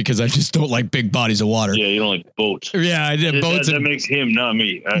hunters, because I just don't like big bodies of water. Yeah. You don't like boats. Yeah. Boats. That makes him, not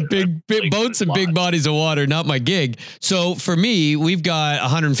me. Big boats and big bodies of water, not my gig. So for me, we've got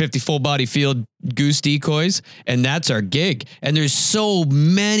 150 full body field goose decoys, and that's our gig. And there's so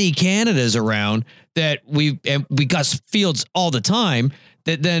many Canadas around that we got fields all the time,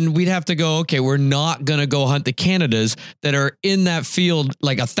 that then we'd have to go, okay, we're not going to go hunt the Canadas that are in that field,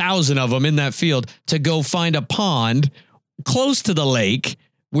 like 1,000 of them in that field, to go find a pond close to the lake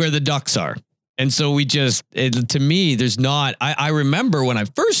where the ducks are. And so to me, there's not, I remember when I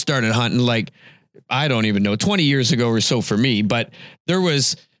first started hunting, like, I don't even know, 20 years ago or so for me, but there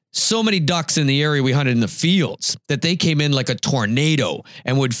was so many ducks in the area we hunted in the fields that they came in like a tornado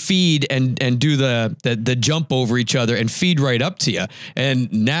and would feed and do the jump over each other and feed right up to you.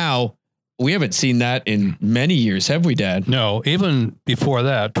 And now we haven't seen that in many years, have we, Dad? No, even before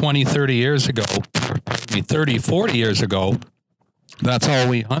that, 20, 30 years ago, 30, 40 years ago, that's all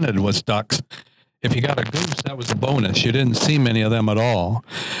we hunted was ducks. If you got a goose, that was a bonus. You didn't see many of them at all.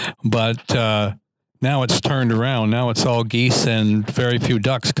 But, now it's turned around. Now it's all geese and very few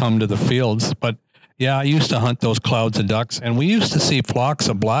ducks come to the fields. But yeah, I used to hunt those clouds of ducks, and we used to see flocks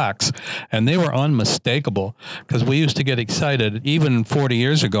of blacks, and they were unmistakable because we used to get excited. Even 40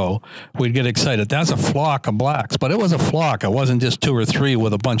 years ago, we'd get excited. That's a flock of blacks, but it was a flock. It wasn't just 2 or 3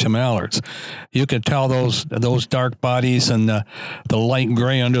 with a bunch of mallards. You could tell those dark bodies and the light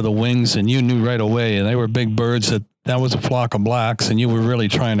gray under the wings, and you knew right away. And they were big birds that was a flock of blacks, and you were really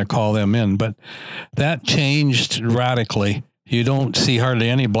trying to call them in. But that changed radically. You don't see hardly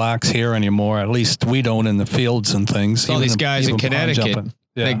any blacks here anymore. At least we don't in the fields and things. All these guys in Connecticut,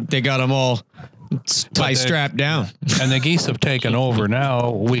 they got them all strapped down. And the geese have taken over.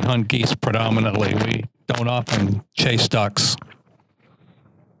 Now we hunt geese predominantly. We don't often chase ducks.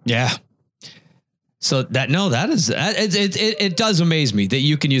 Yeah. So it does amaze me that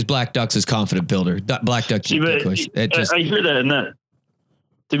you can use black ducks as confident builder. Black duck decoys. I hear that, and that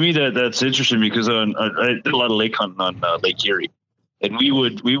to me that's interesting because I did a lot of lake hunting on Lake Erie, and we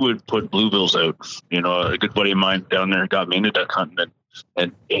would put bluebills out. You know, a good buddy of mine down there got me into duck hunting,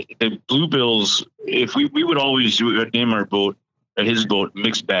 and the bluebills. If we would always name our boat at his boat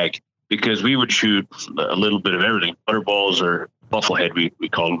mixed bag because we would shoot a little bit of everything, butterballs or bufflehead, we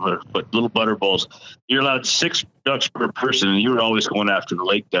call them, but little butterballs. You're allowed 6 ducks per person, and you were always going after the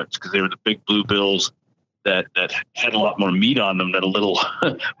lake ducks because they were the big bluebills that had a lot more meat on them than a little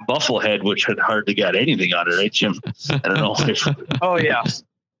bufflehead, which had hardly got anything on it, right, Jim? I don't know. Oh yeah.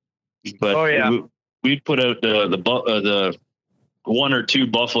 But we'd put out the 1 or 2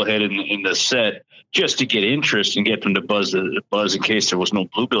 bufflehead in the set just to get interest and get them to buzz in case there was no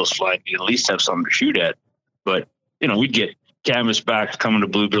bluebills flying. You'd at least have something to shoot at. But we'd get canvasbacks coming to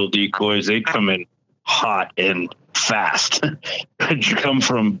bluebill decoys. They'd come in hot and fast. You come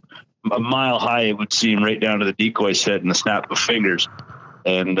from a mile high, it would seem, right down to the decoy set in the snap of fingers.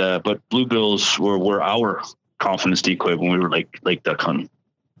 And but bluebills were our confidence decoy when we were lake duck hunting.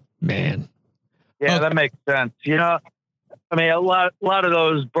 Man, yeah, that makes sense. I mean, a lot of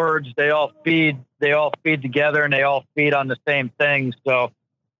those birds, they all feed together, and they all feed on the same thing. So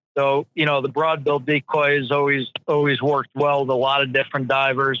the broadbill decoy has always worked well with a lot of different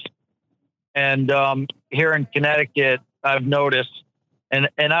divers. And here in Connecticut, I've noticed, and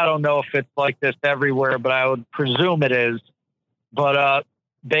I don't know if it's like this everywhere, but I would presume it is. But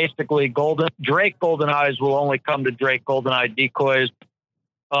basically, Drake Goldeneyes will only come to Drake Goldeneye decoys.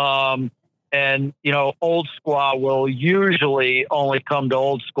 And Old Squaw will usually only come to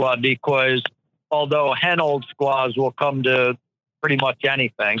Old Squaw decoys, although hen Old Squaws will come to pretty much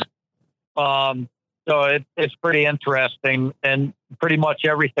anything. So it's pretty interesting, and pretty much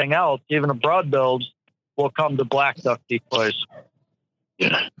everything else, even the broadbills, will come to black duck decoys.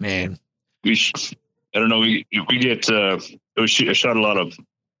 Yeah, man. I don't know. We get I shot a lot of.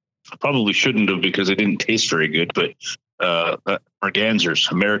 Probably shouldn't have because it didn't taste very good, but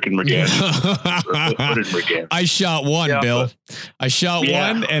mergansers, American mergansers. I shot one, Bill. I shot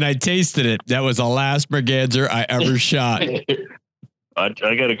one and I tasted it. That was the last merganser I ever shot. I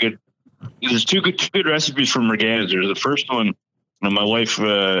got there's two good recipes for mergansers. The first one, my wife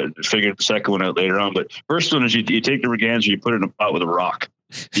figured the second one out later on, but first one is you take the merganser, you put it in a pot with a rock.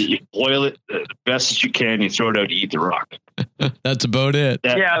 You boil it the best as you can. You throw it out to eat the rock. That's about it.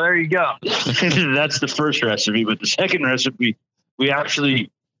 There you go. That's the first recipe. But the second recipe, we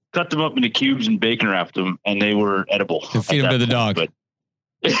actually cut them up into cubes and bacon wrapped them, and they were edible. And feed them to the dog. But,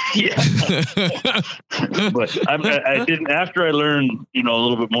 yeah. But I didn't. After I learned, a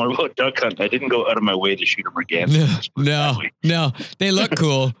little bit more about duck hunt, I didn't go out of my way to shoot a merganser. No. They look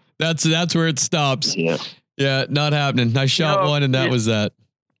cool. That's where it stops. Yeah, not happening. I shot one, and that was that.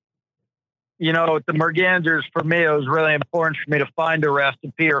 With the mergansers, for me, it was really important for me to find a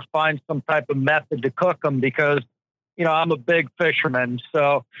recipe or find some type of method to cook them because, I'm a big fisherman.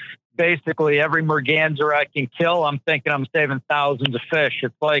 So basically every merganser I can kill, I'm thinking I'm saving thousands of fish.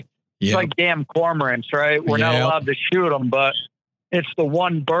 It's like damn cormorants, right? We're not allowed to shoot them, but it's the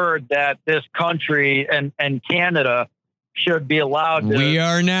one bird that this country and Canada should be allowed to. We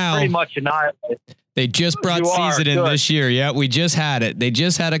are now pretty much annihilate. They just brought season in this year. Yeah, we just had it. They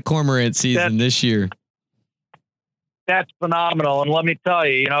just had a cormorant season this year. That's phenomenal. And let me tell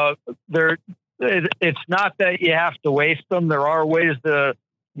you, it's not that you have to waste them. There are ways to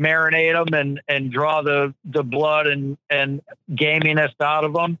marinate them and draw the blood and gaminess out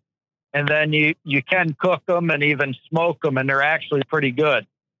of them. And then you can cook them and even smoke them, and they're actually pretty good.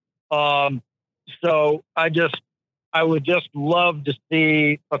 So I would just love to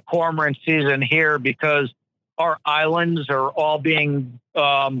see a cormorant season here because our islands are all being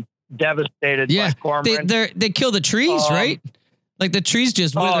devastated by cormorants. They kill the trees, right? Like the trees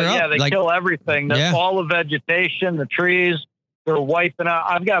just wither up. Yeah, they kill everything. All the vegetation, the trees, they're wiping out.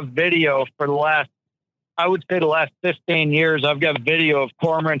 I've got video for the last 15 years. I've got video of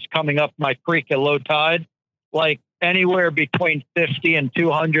cormorants coming up my creek at low tide, like anywhere between 50 and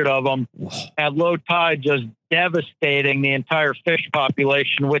 200 of them at low tide, just devastating the entire fish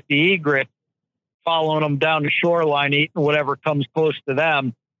population, with the egret following them down the shoreline, eating whatever comes close to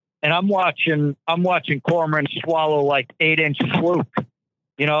them. And I'm watching cormorants swallow like 8-inch fluke,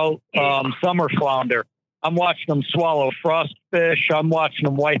 summer flounder. I'm watching them swallow frost fish. I'm watching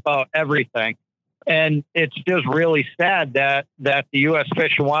them wipe out everything. And it's just really sad that the U.S.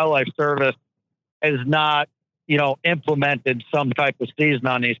 Fish and Wildlife Service has not, implemented some type of season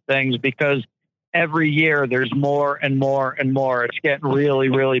on these things, because every year there's more and more and more. It's getting really,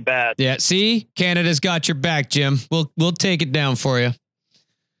 really bad. Yeah. See, Canada's got your back, Jim. We'll take it down for you.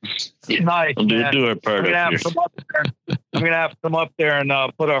 Nice. We'll do our part. I'm gonna have to come up there and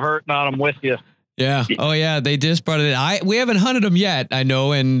put a hurting on them with you. Yeah. Oh yeah. They just brought it in. We haven't hunted them yet. I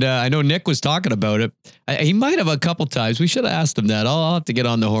know. And I know Nick was talking about it. He might have a couple times. We should have asked him that. I'll have to get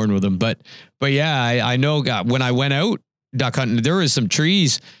on the horn with him. But yeah, I know when I went out duck hunting, there was some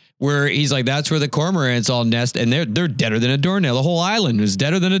trees where he's like, that's where the cormorants all nest. And they're deader than a doornail. The whole island is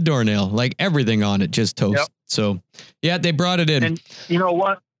deader than a doornail. Like everything on it just toast. Yep. So yeah, they brought it in. And you know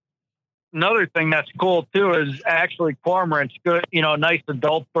what? Another thing that's cool too is actually cormorants, good, nice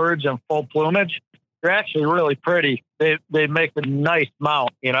adult birds and full plumage. They're actually really pretty. They make a nice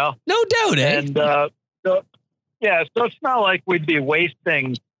mount, No doubt, eh? And so it's not like we'd be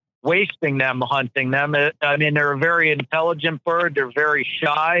wasting them hunting them. They're a very intelligent bird. They're very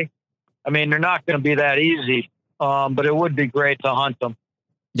shy. They're not going to be that easy. But it would be great to hunt them.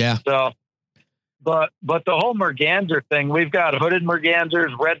 Yeah. So. But the whole merganser thing, we've got hooded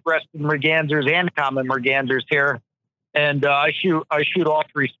mergansers, red-breasted mergansers, and common mergansers here, and I shoot all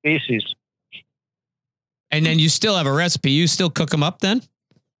three species. And then you still have a recipe. You still cook them up then?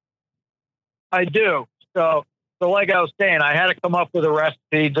 I do. So like I was saying, I had to come up with a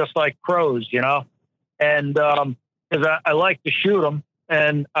recipe just like crows, and because I like to shoot them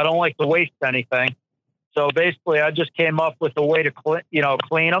and I don't like to waste anything. So basically, I just came up with a way to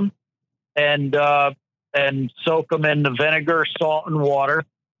clean them. And soak them in the vinegar, salt, and water.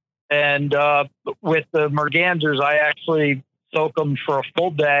 And with the mergansers, I actually soak them for a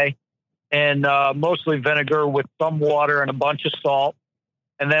full day in mostly vinegar with some water and a bunch of salt.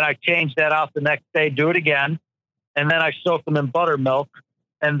 And then I change that out the next day, do it again. And then I soak them in buttermilk.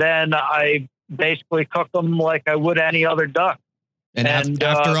 And then I basically cook them like I would any other duck. And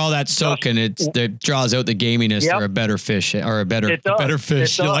after all that soaking, it draws out the gaminess. Yep. They're a better fish or a better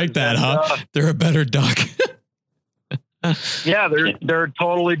fish. You like that, huh? They're a better duck. Yeah, they're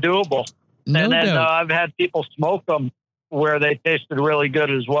totally doable. No and then I've had people smoke them where they tasted really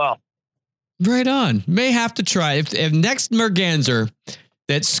good as well. Right on. May have to try. If next merganser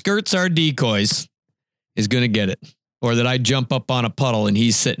that skirts our decoys is going to get it, or that I jump up on a puddle and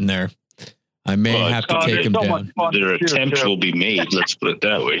he's sitting there, I may have to take him down. Their attempts will be made. Let's put it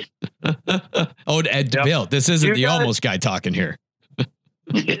that way. Bill, this isn't the almost guy talking here.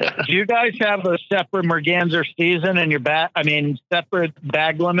 Yeah. Do you guys have a separate merganser season in your separate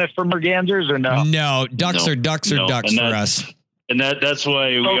bag limit for mergansers or no? No, ducks are ducks for us. And that's why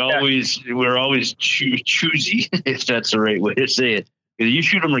we're always choosy, if that's the right way to say it. Because you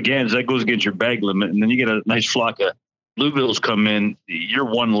shoot a merganser, that goes against your bag limit, and then you get a nice flock of bluebills come in. You're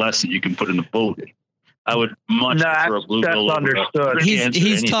one less that you can put in the boat. I would much prefer a bluebill. That's understood.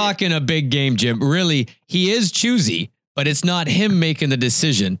 He's talking a big game, Jim. Really, he is choosy, but it's not him making the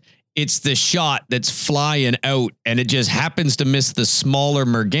decision. It's the shot that's flying out, and it just happens to miss the smaller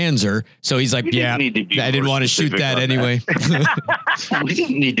merganser. So he's like, I didn't want to shoot that anyway. We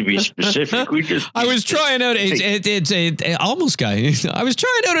didn't need to be specific. I was trying out it's a almost guy. I was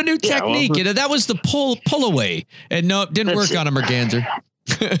trying out a new technique, and that was the pull away, and no, it didn't work on a merganser.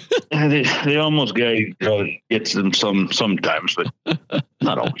 The almost guy gets them sometimes, but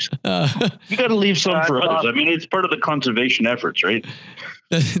not always. You got to leave some for others. It's part of the conservation efforts, right?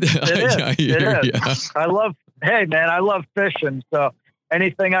 It is. I love fishing. So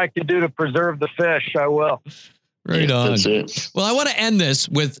anything I can do to preserve the fish, I will. Right on. That's it. Well, I want to end this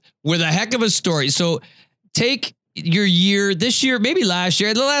with a heck of a story. So take your year, this year, maybe last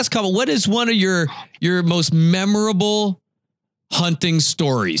year, the last couple. What is one of your most memorable hunting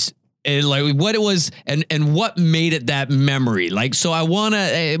stories? And like what it was and what made it that memory? Like, so I want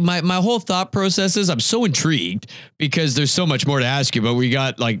to, my whole thought process is I'm so intrigued because there's so much more to ask you, but we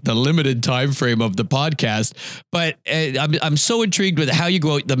got like the limited time frame of the podcast, but I'm so intrigued with how you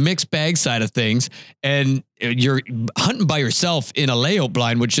go the mixed bag side of things, and you're hunting by yourself in a layout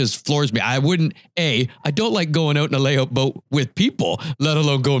blind, which just floors me. I don't like going out in a layout boat with people, let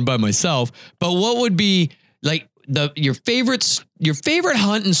alone going by myself. But what would be like your favorite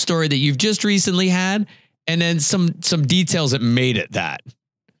hunting story that you've just recently had, and then some details that made it that?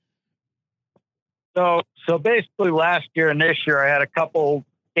 So basically last year and this year, I had a couple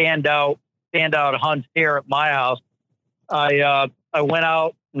standout hunts here at my house. I went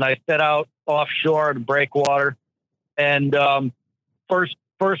out and I set out offshore to breakwater, and first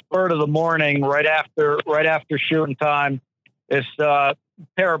first bird of the morning, right after shooting time, this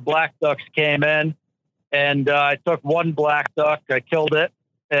pair of black ducks came in, and I took one black duck, I killed it,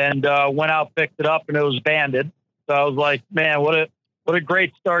 and went out, picked it up, and it was banded. So I was like, man, what a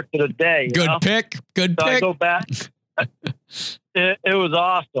great start to the day. Good pick. I go back. It was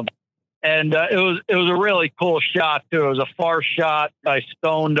awesome. And it was a really cool shot too. It was a far shot. I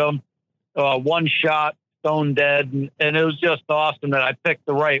stoned him, one shot, stone dead. And it was just awesome that I picked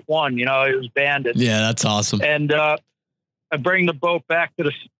the right one. It was banded. Yeah, that's awesome. And I bring the boat back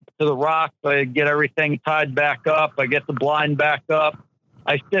to the rock. I get everything tied back up. I get the blind back up.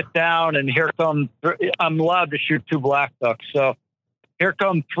 I sit down, and here come, I'm allowed to shoot 2 black ducks. So here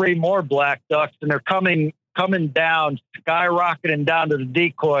come 3 more black ducks, and they're coming down, skyrocketing down to the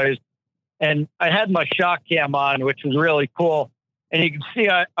decoys. And I had my shot cam on, which was really cool. And you can see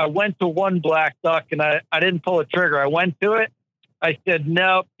I went to one black duck, and I didn't pull a trigger. I went to it. I said,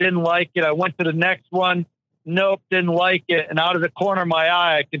 nope, didn't like it. I went to the next one. Nope, didn't like it. And out of the corner of my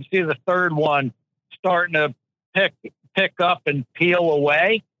eye, I could see the third one starting to pick up and peel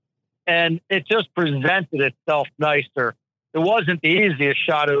away. And it just presented itself nicer. It wasn't the easiest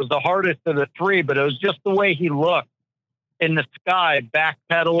shot. It was the hardest of the 3, but it was just the way he looked in the sky,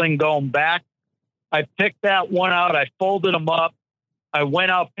 backpedaling, going back. I picked that one out. I folded him up. I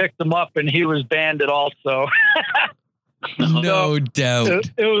went out, picked him up, and he was banded also. No doubt.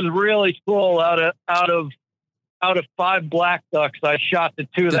 It was really cool. Out of 5 black ducks, I shot the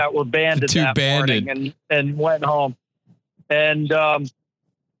 2 that were banded that morning and went home. And so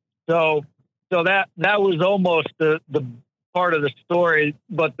that was almost the part of the story,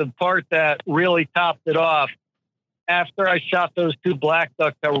 but the part that really topped it off, after I shot those 2 black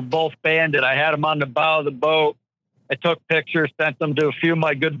ducks that were both banded, I had them on the bow of the boat. I took pictures, sent them to a few of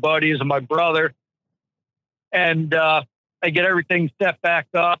my good buddies and my brother. And I get everything set back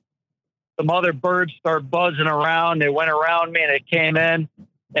up. Some other birds start buzzing around. They went around me and they came in.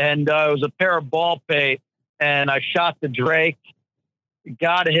 And it was a pair of ball pate. And I shot the drake,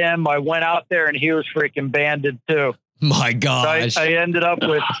 got him. I went out there and he was freaking banded too. My gosh. So I ended up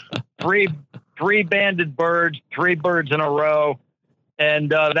with three banded birds, 3 birds in a row. And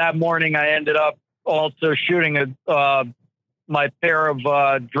that morning I ended up also shooting my pair of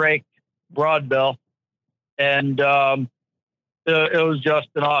Drake broadbill. And it was just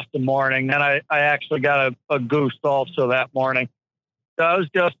an awesome morning. And I actually got a goose also that morning. So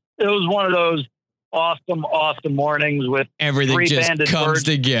it was one of those awesome mornings with everything 3 just banded comes birds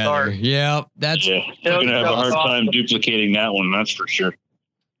together. You're going to have a hard time duplicating that one. That's for sure.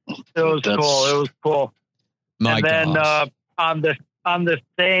 It was cool. My and gosh. then on the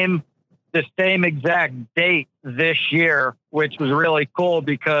same exact date this year, which was really cool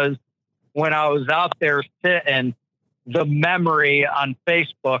because when I was out there sitting, the memory on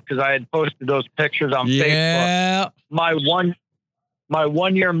Facebook, because I had posted those pictures on Facebook, my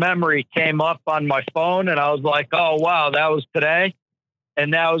 1 year memory came up on my phone, and I was like, oh wow, that was today.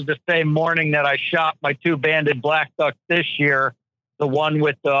 And that was the same morning that I shot my 2 banded black ducks this year, the one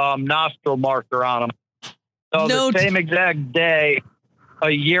with the nostril marker on them. So the same exact day, a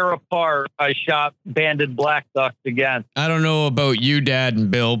year apart, I shot banded black ducks again. I don't know about you, Dad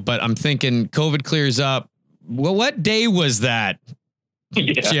and Bill, but I'm thinking COVID clears up. Well, what day was that,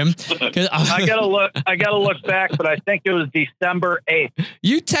 Jim? I gotta look back, but I think it was December 8th.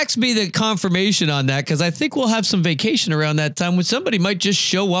 You text me the confirmation on that, because I think we'll have some vacation around that time when somebody might just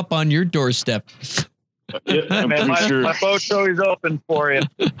show up on your doorstep. Yeah, my boat's always open for you.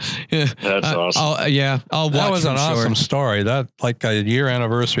 That's awesome. I'll watch. That was an awesome story. That, like a year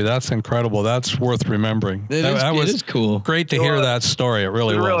anniversary. That's incredible. That's worth remembering. It is cool. Great to hear that story. It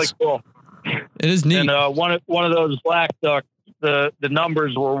really was. Really cool. It is neat. And one of those black ducks, the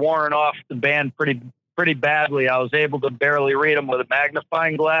numbers were worn off the band pretty badly. I was able to barely read them with a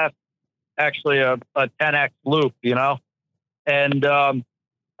magnifying glass, actually a 10x loop, and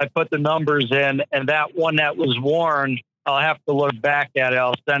I put the numbers in, and that one that was worn, I'll have to look back at it.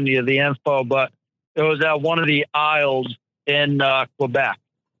 I'll send you the info, but it was at one of the isles in Quebec.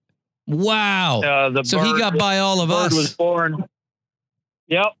 Wow. He got by all of us. The bird was born.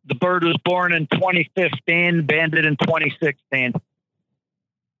 Yep. The bird was born in 2015, banded in 2016.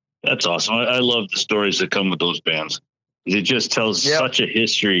 That's awesome. I love the stories that come with those bands. It just tells such a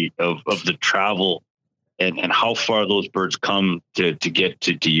history of the travel and how far those birds come to get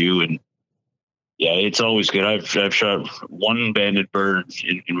to you. And yeah, it's always good. I've shot 1 banded bird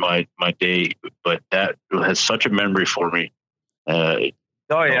in my day, but that has such a memory for me.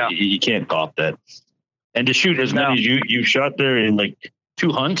 You can't top that. And to shoot as many as you shot there in like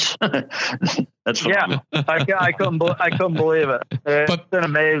 2 hunts. That's phenomenal. Yeah. I couldn't believe it. It's been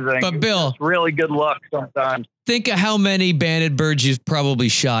amazing. But Bill, it's really good luck sometimes. Think of how many banded birds you've probably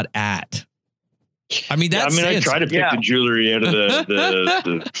shot at. I mean, I try to pick the jewelry out of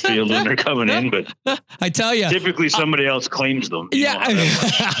the field when they're coming in, but I tell you, typically somebody else claims them. Yeah.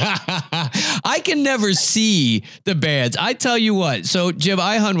 I can never see the bands. I tell you what. So Jim,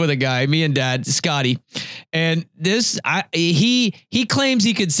 I hunt with a guy, me and Dad, Scotty, and he claims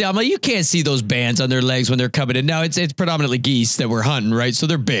he could see. I'm like, you can't see those bands on their legs when they're coming in. Now it's predominantly geese that we're hunting, right? So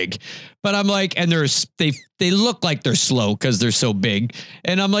they're big. But I'm like, and they look like they're slow because they're so big.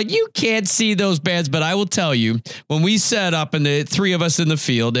 And I'm like, you can't see those bands. But I will tell you, when we set up and the 3 of us in the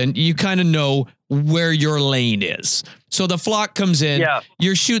field, and you kind of know where your lane is. So the flock comes in,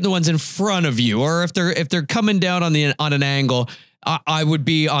 you're shooting the ones in front of you, or if they're coming down on an angle, I would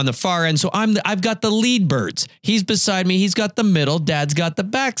be on the far end. So I've got the lead birds. He's beside me. He's got the middle. Dad's got the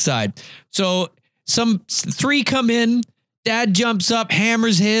backside. So some 3 come in. Dad jumps up,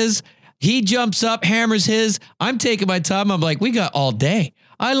 hammers his. He jumps up, hammers his. I'm taking my time. I'm like, we got all day.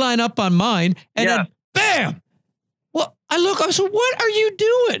 I line up on mine, and then bam. Well, I said, what are you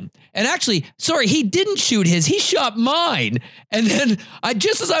doing? And actually, sorry, he didn't shoot his. He shot mine. And then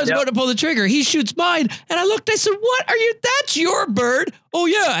just as I was about to pull the trigger, he shoots mine. And I looked, I said, what are you? That's your bird. Oh,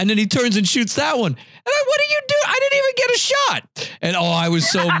 yeah. And then he turns and shoots that one. And what are you doing? I didn't even get a shot. And I was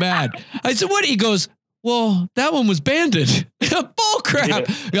so mad. I said, what? He goes, well, that one was banded. Bull crap.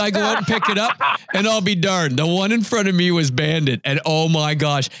 I go out and pick it up, and I'll be darned. The one in front of me was banded. And oh my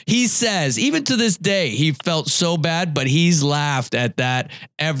gosh, he says, even to this day, he felt so bad, but he's laughed at that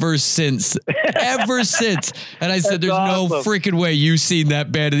ever since. Ever since. And I said, there's no freaking way you've seen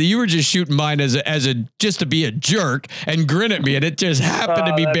that banded. You were just shooting mine as a just to be a jerk and grin at me. And it just happened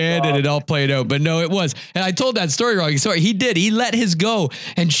to be banded and all played out. But no, it was. And I told that story wrong. Sorry, he did. He let his go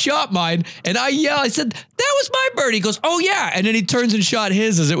and shot mine. And I yelled, I said, that was my bird. He goes, oh yeah. And then he turns and shot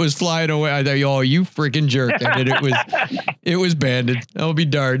his as it was flying away. I thought, oh, you freaking jerk. And it was banded. I'll be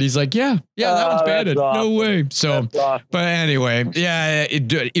darned. He's like, yeah, that one's banded. Awesome. No way. So, awesome. But anyway,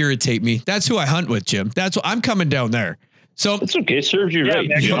 it irritate me. That's who I hunt with, Jim. That's what I'm coming down there. So it's okay. Serves you right.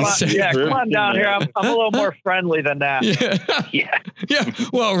 Man, come on down here. I'm a little more friendly than that. Yeah.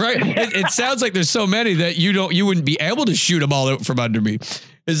 Well, right. It sounds like there's so many that you wouldn't be able to shoot them all out from under me.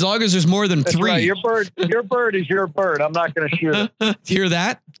 As long as there's more than 3. Right. Your bird is your bird. I'm not going to shoot it. Hear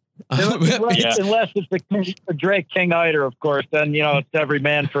that? Unless it's a Drake King Eider, of course, then, it's every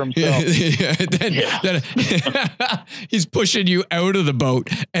man for himself. Then he's pushing you out of the boat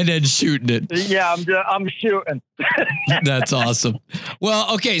and then shooting it. Yeah, I'm shooting. That's awesome.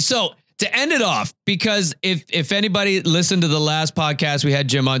 Well, okay. So to end it off, because if anybody listened to the last podcast we had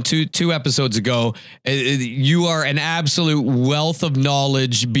Jim on two episodes ago, you are an absolute wealth of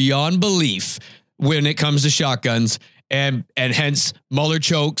knowledge beyond belief when it comes to shotguns. And hence Muller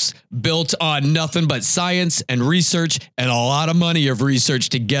Chokes, built on nothing but science and research and a lot of money of research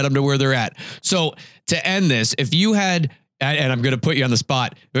to get them to where they're at. So to end this, if you had, and I'm going to put you on the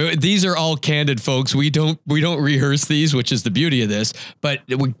spot, these are all candid, folks. We don't rehearse these, which is the beauty of this, but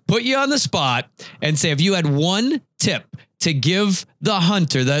we put you on the spot and say, if you had one tip to give the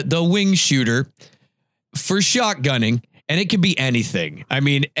hunter, the wing shooter for shotgunning, and it could be anything. I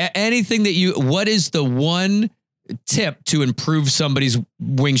mean, anything what is the one tip to improve somebody's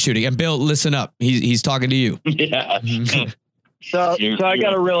wing shooting? And Bill, listen up. He's talking to you. Yeah. So I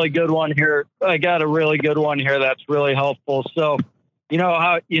got a really good one here. That's really helpful. So, you know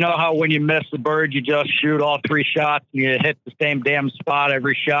how when you miss the bird, you just shoot all 3 shots and you hit the same damn spot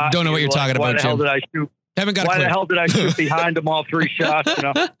every shot. Don't know what you're talking about, Jim. Why the hell did I shoot? Why the hell did I shoot behind them all 3 shots?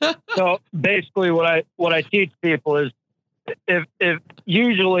 So basically, what I teach people is, if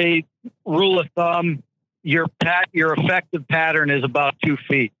usually rule of thumb, your effective pattern is about 2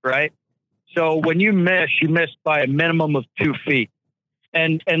 feet, right? So when you miss by a minimum of 2 feet.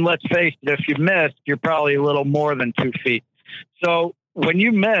 And let's face it, if you missed, you're probably a little more than 2 feet. So when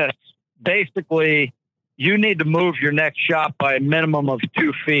you miss, basically you need to move your next shot by a minimum of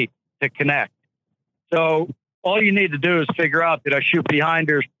 2 feet to connect. So all you need to do is figure out, did I shoot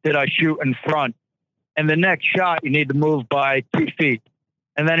behind or did I shoot in front? And the next shot, you need to move by 2 feet.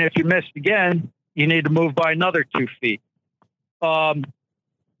 And then if you missed again, you need to move by another 2 feet. And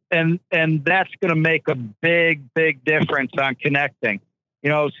that's going to make a big, big difference on connecting.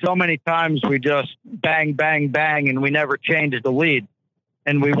 So many times we just bang, bang, bang, and we never change the lead,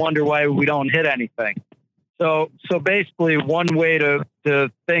 and we wonder why we don't hit anything. So basically one way to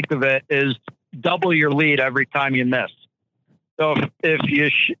think of it is double your lead every time you miss. So if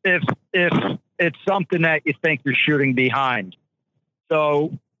it's something that you think you're shooting behind,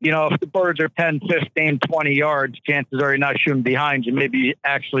 So, if the birds are 10, 15, 20 yards, chances are you're not shooting behind you, maybe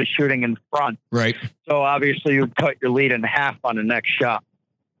actually shooting in front. Right. So obviously you cut your lead in half on the next shot.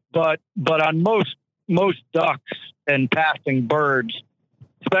 But on most ducks and passing birds,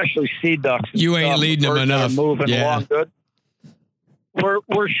 especially seed ducks, you ain't leading them enough. Moving along good.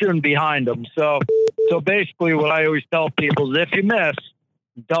 We're shooting behind them. So basically what I always tell people is if you miss,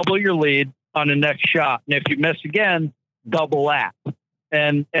 double your lead on the next shot. And if you miss again, double that.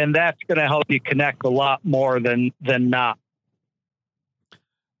 And that's going to help you connect a lot more than not.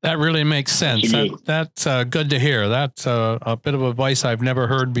 That really makes sense. That's good to hear. That's a bit of advice I've never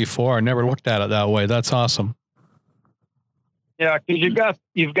heard before. I never looked at it that way. That's awesome. Yeah, because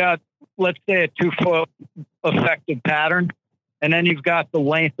you've got let's say a 2-foot effective pattern, and then you've got the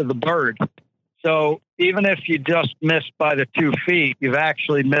length of the bird. So even if you just missed by the 2 feet, you've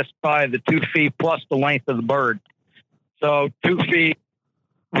actually missed by the 2 feet plus the length of the bird. So 2 feet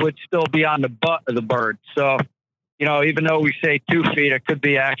would still be on the butt of the bird. So, even though we say 2 feet, it could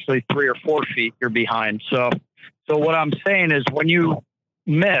be actually 3 or 4 feet you're behind. So what I'm saying is when you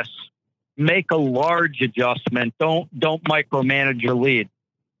miss, make a large adjustment. Don't micromanage your lead.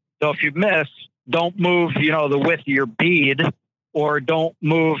 So if you miss, don't move, the width of your bead, or don't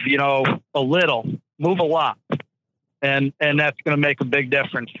move, a little, move a lot. And that's going to make a big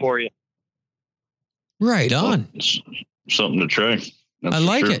difference for you. Right on. Something to try. I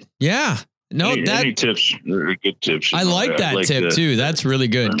like it. Yeah. No, any tips are good tips. I like that tip too. That's really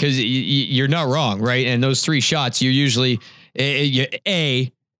good because you're not wrong, right? And those 3 shots, you usually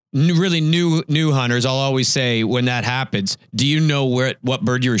really new hunters. I'll always say when that happens, do you know what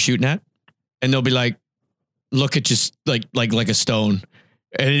bird you were shooting at? And they'll be like, look at just like a stone.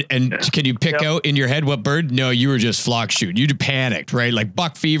 And can you pick out in your head what bird? No, you were just flock shooting. You panicked, right? Like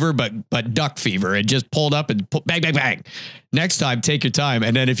buck fever, but duck fever. It just pulled up and bang, bang, bang. Next time, take your time.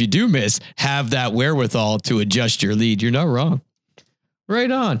 And then if you do miss, have that wherewithal to adjust your lead. You're not wrong. Right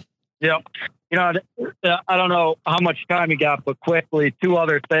on. Yep. I don't know how much time you got, but quickly, 2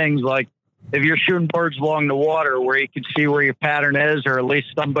 other things. Like if you're shooting birds along the water where you can see where your pattern is, or at least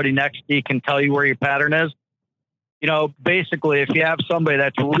somebody next to you can tell you where your pattern is. Basically, if you have somebody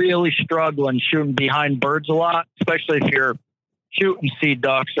that's really struggling shooting behind birds a lot, especially if you're shooting seed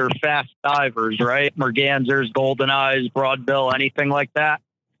ducks or fast divers, right? Mergansers, golden eyes, broadbill, anything like that.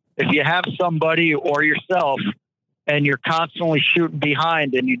 If you have somebody or yourself and you're constantly shooting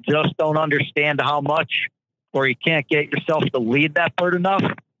behind and you just don't understand how much, or you can't get yourself to lead that bird enough,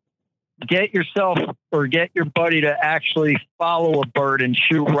 get yourself or get your buddy to actually follow a bird and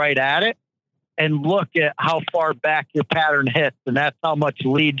shoot right at it. And look at how far back your pattern hits, and that's how much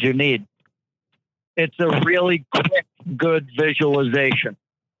lead you need. It's a really quick, good visualization.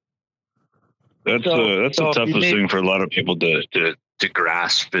 That's the toughest thing for a lot of people to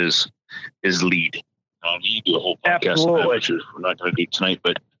grasp is lead. You do a whole podcast on that, which we're not going to do tonight,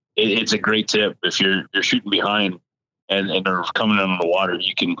 but it's a great tip. If you're shooting behind and they're coming in on the water,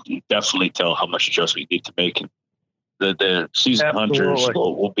 you can definitely tell how much adjustment you need to make. The seasoned hunters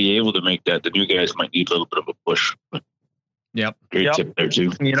will be able to make that. The new guys might need a little bit of a push. Yep. Great tip there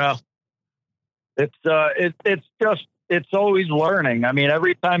too. It's always learning. I mean,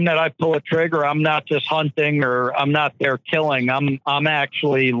 every time that I pull a trigger, I'm not just hunting or I'm not there killing. I'm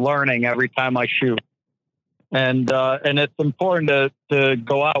actually learning every time I shoot. And it's important to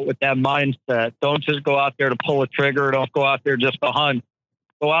go out with that mindset. Don't just go out there to pull a trigger. Don't go out there just to hunt.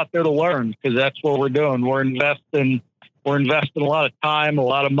 Go out there to learn, because that's what we're doing. We're investing a lot of time, a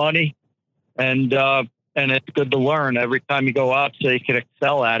lot of money, and it's good to learn every time you go out so you can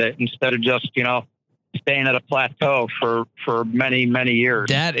excel at it instead of just, staying at a plateau for many, many years.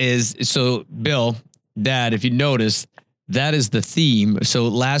 That is so, Bill, Dad, if you notice, that is the theme. So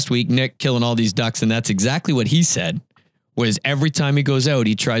last week, Nick killing all these ducks, and that's exactly what he said, was every time he goes out,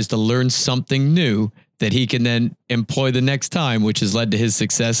 he tries to learn something new that he can then employ the next time, which has led to his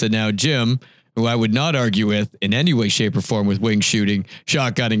success. And now Jim, who I would not argue with in any way, shape, or form with wing shooting,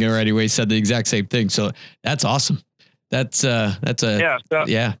 shotgunning, or anyway, said the exact same thing. So that's awesome. That's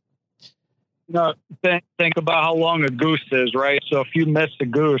yeah. Think about how long a goose is, right? So if you miss a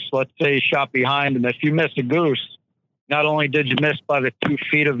goose, let's say you shot behind, and if you miss a goose, not only did you miss by the 2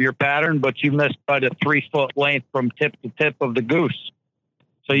 feet of your pattern, but you missed by the 3 foot length from tip to tip of the goose.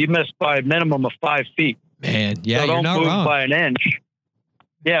 So you missed by a minimum of 5 feet. Man, yeah, so you're not wrong. Don't move by an inch.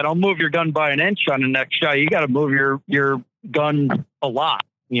 Yeah, don't move your gun by an inch on the next shot. You got to move your gun a lot,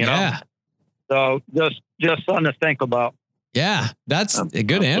 Yeah. So just something to think about. Yeah, that's a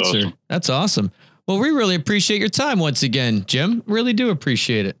good answer. Awesome. That's awesome. Well, we really appreciate your time once again, Jim. Really do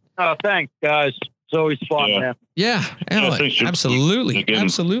appreciate it. Oh, thanks, guys. It's always fun, man. Yeah, absolutely.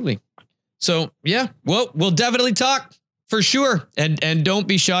 Absolutely. So yeah, well, we'll definitely talk for sure. And don't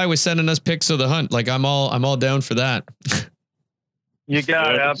be shy with sending us pics of the hunt. Like I'm all down for that. You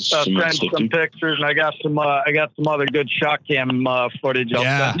got it. I'll send some pictures, and I got some other good shot cam footage.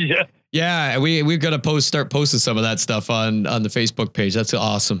 Yeah, we've got to start posting some of that stuff on the Facebook page. That's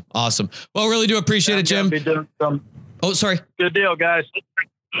awesome. Well, really do appreciate it, Jim. Oh, sorry. Good deal, guys.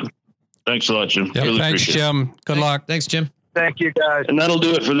 Thanks a lot, Jim. Yep, really thanks, Jim. Good luck. Thanks, Jim. Thank you, guys. And that'll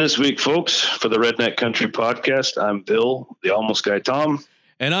do it for this week, folks. For the Redneck Country Podcast, I'm Bill, the Almost Guy Tom.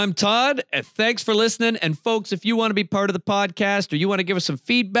 And I'm Todd. Thanks for listening. And folks, if you want to be part of the podcast or you want to give us some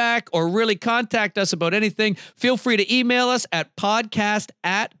feedback or really contact us about anything, feel free to email us at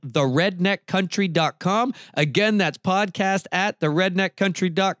podcast@theredneckcountry.com. Again, that's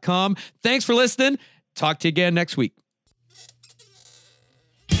podcast@theredneckcountry.com. Thanks for listening. Talk to you again next week.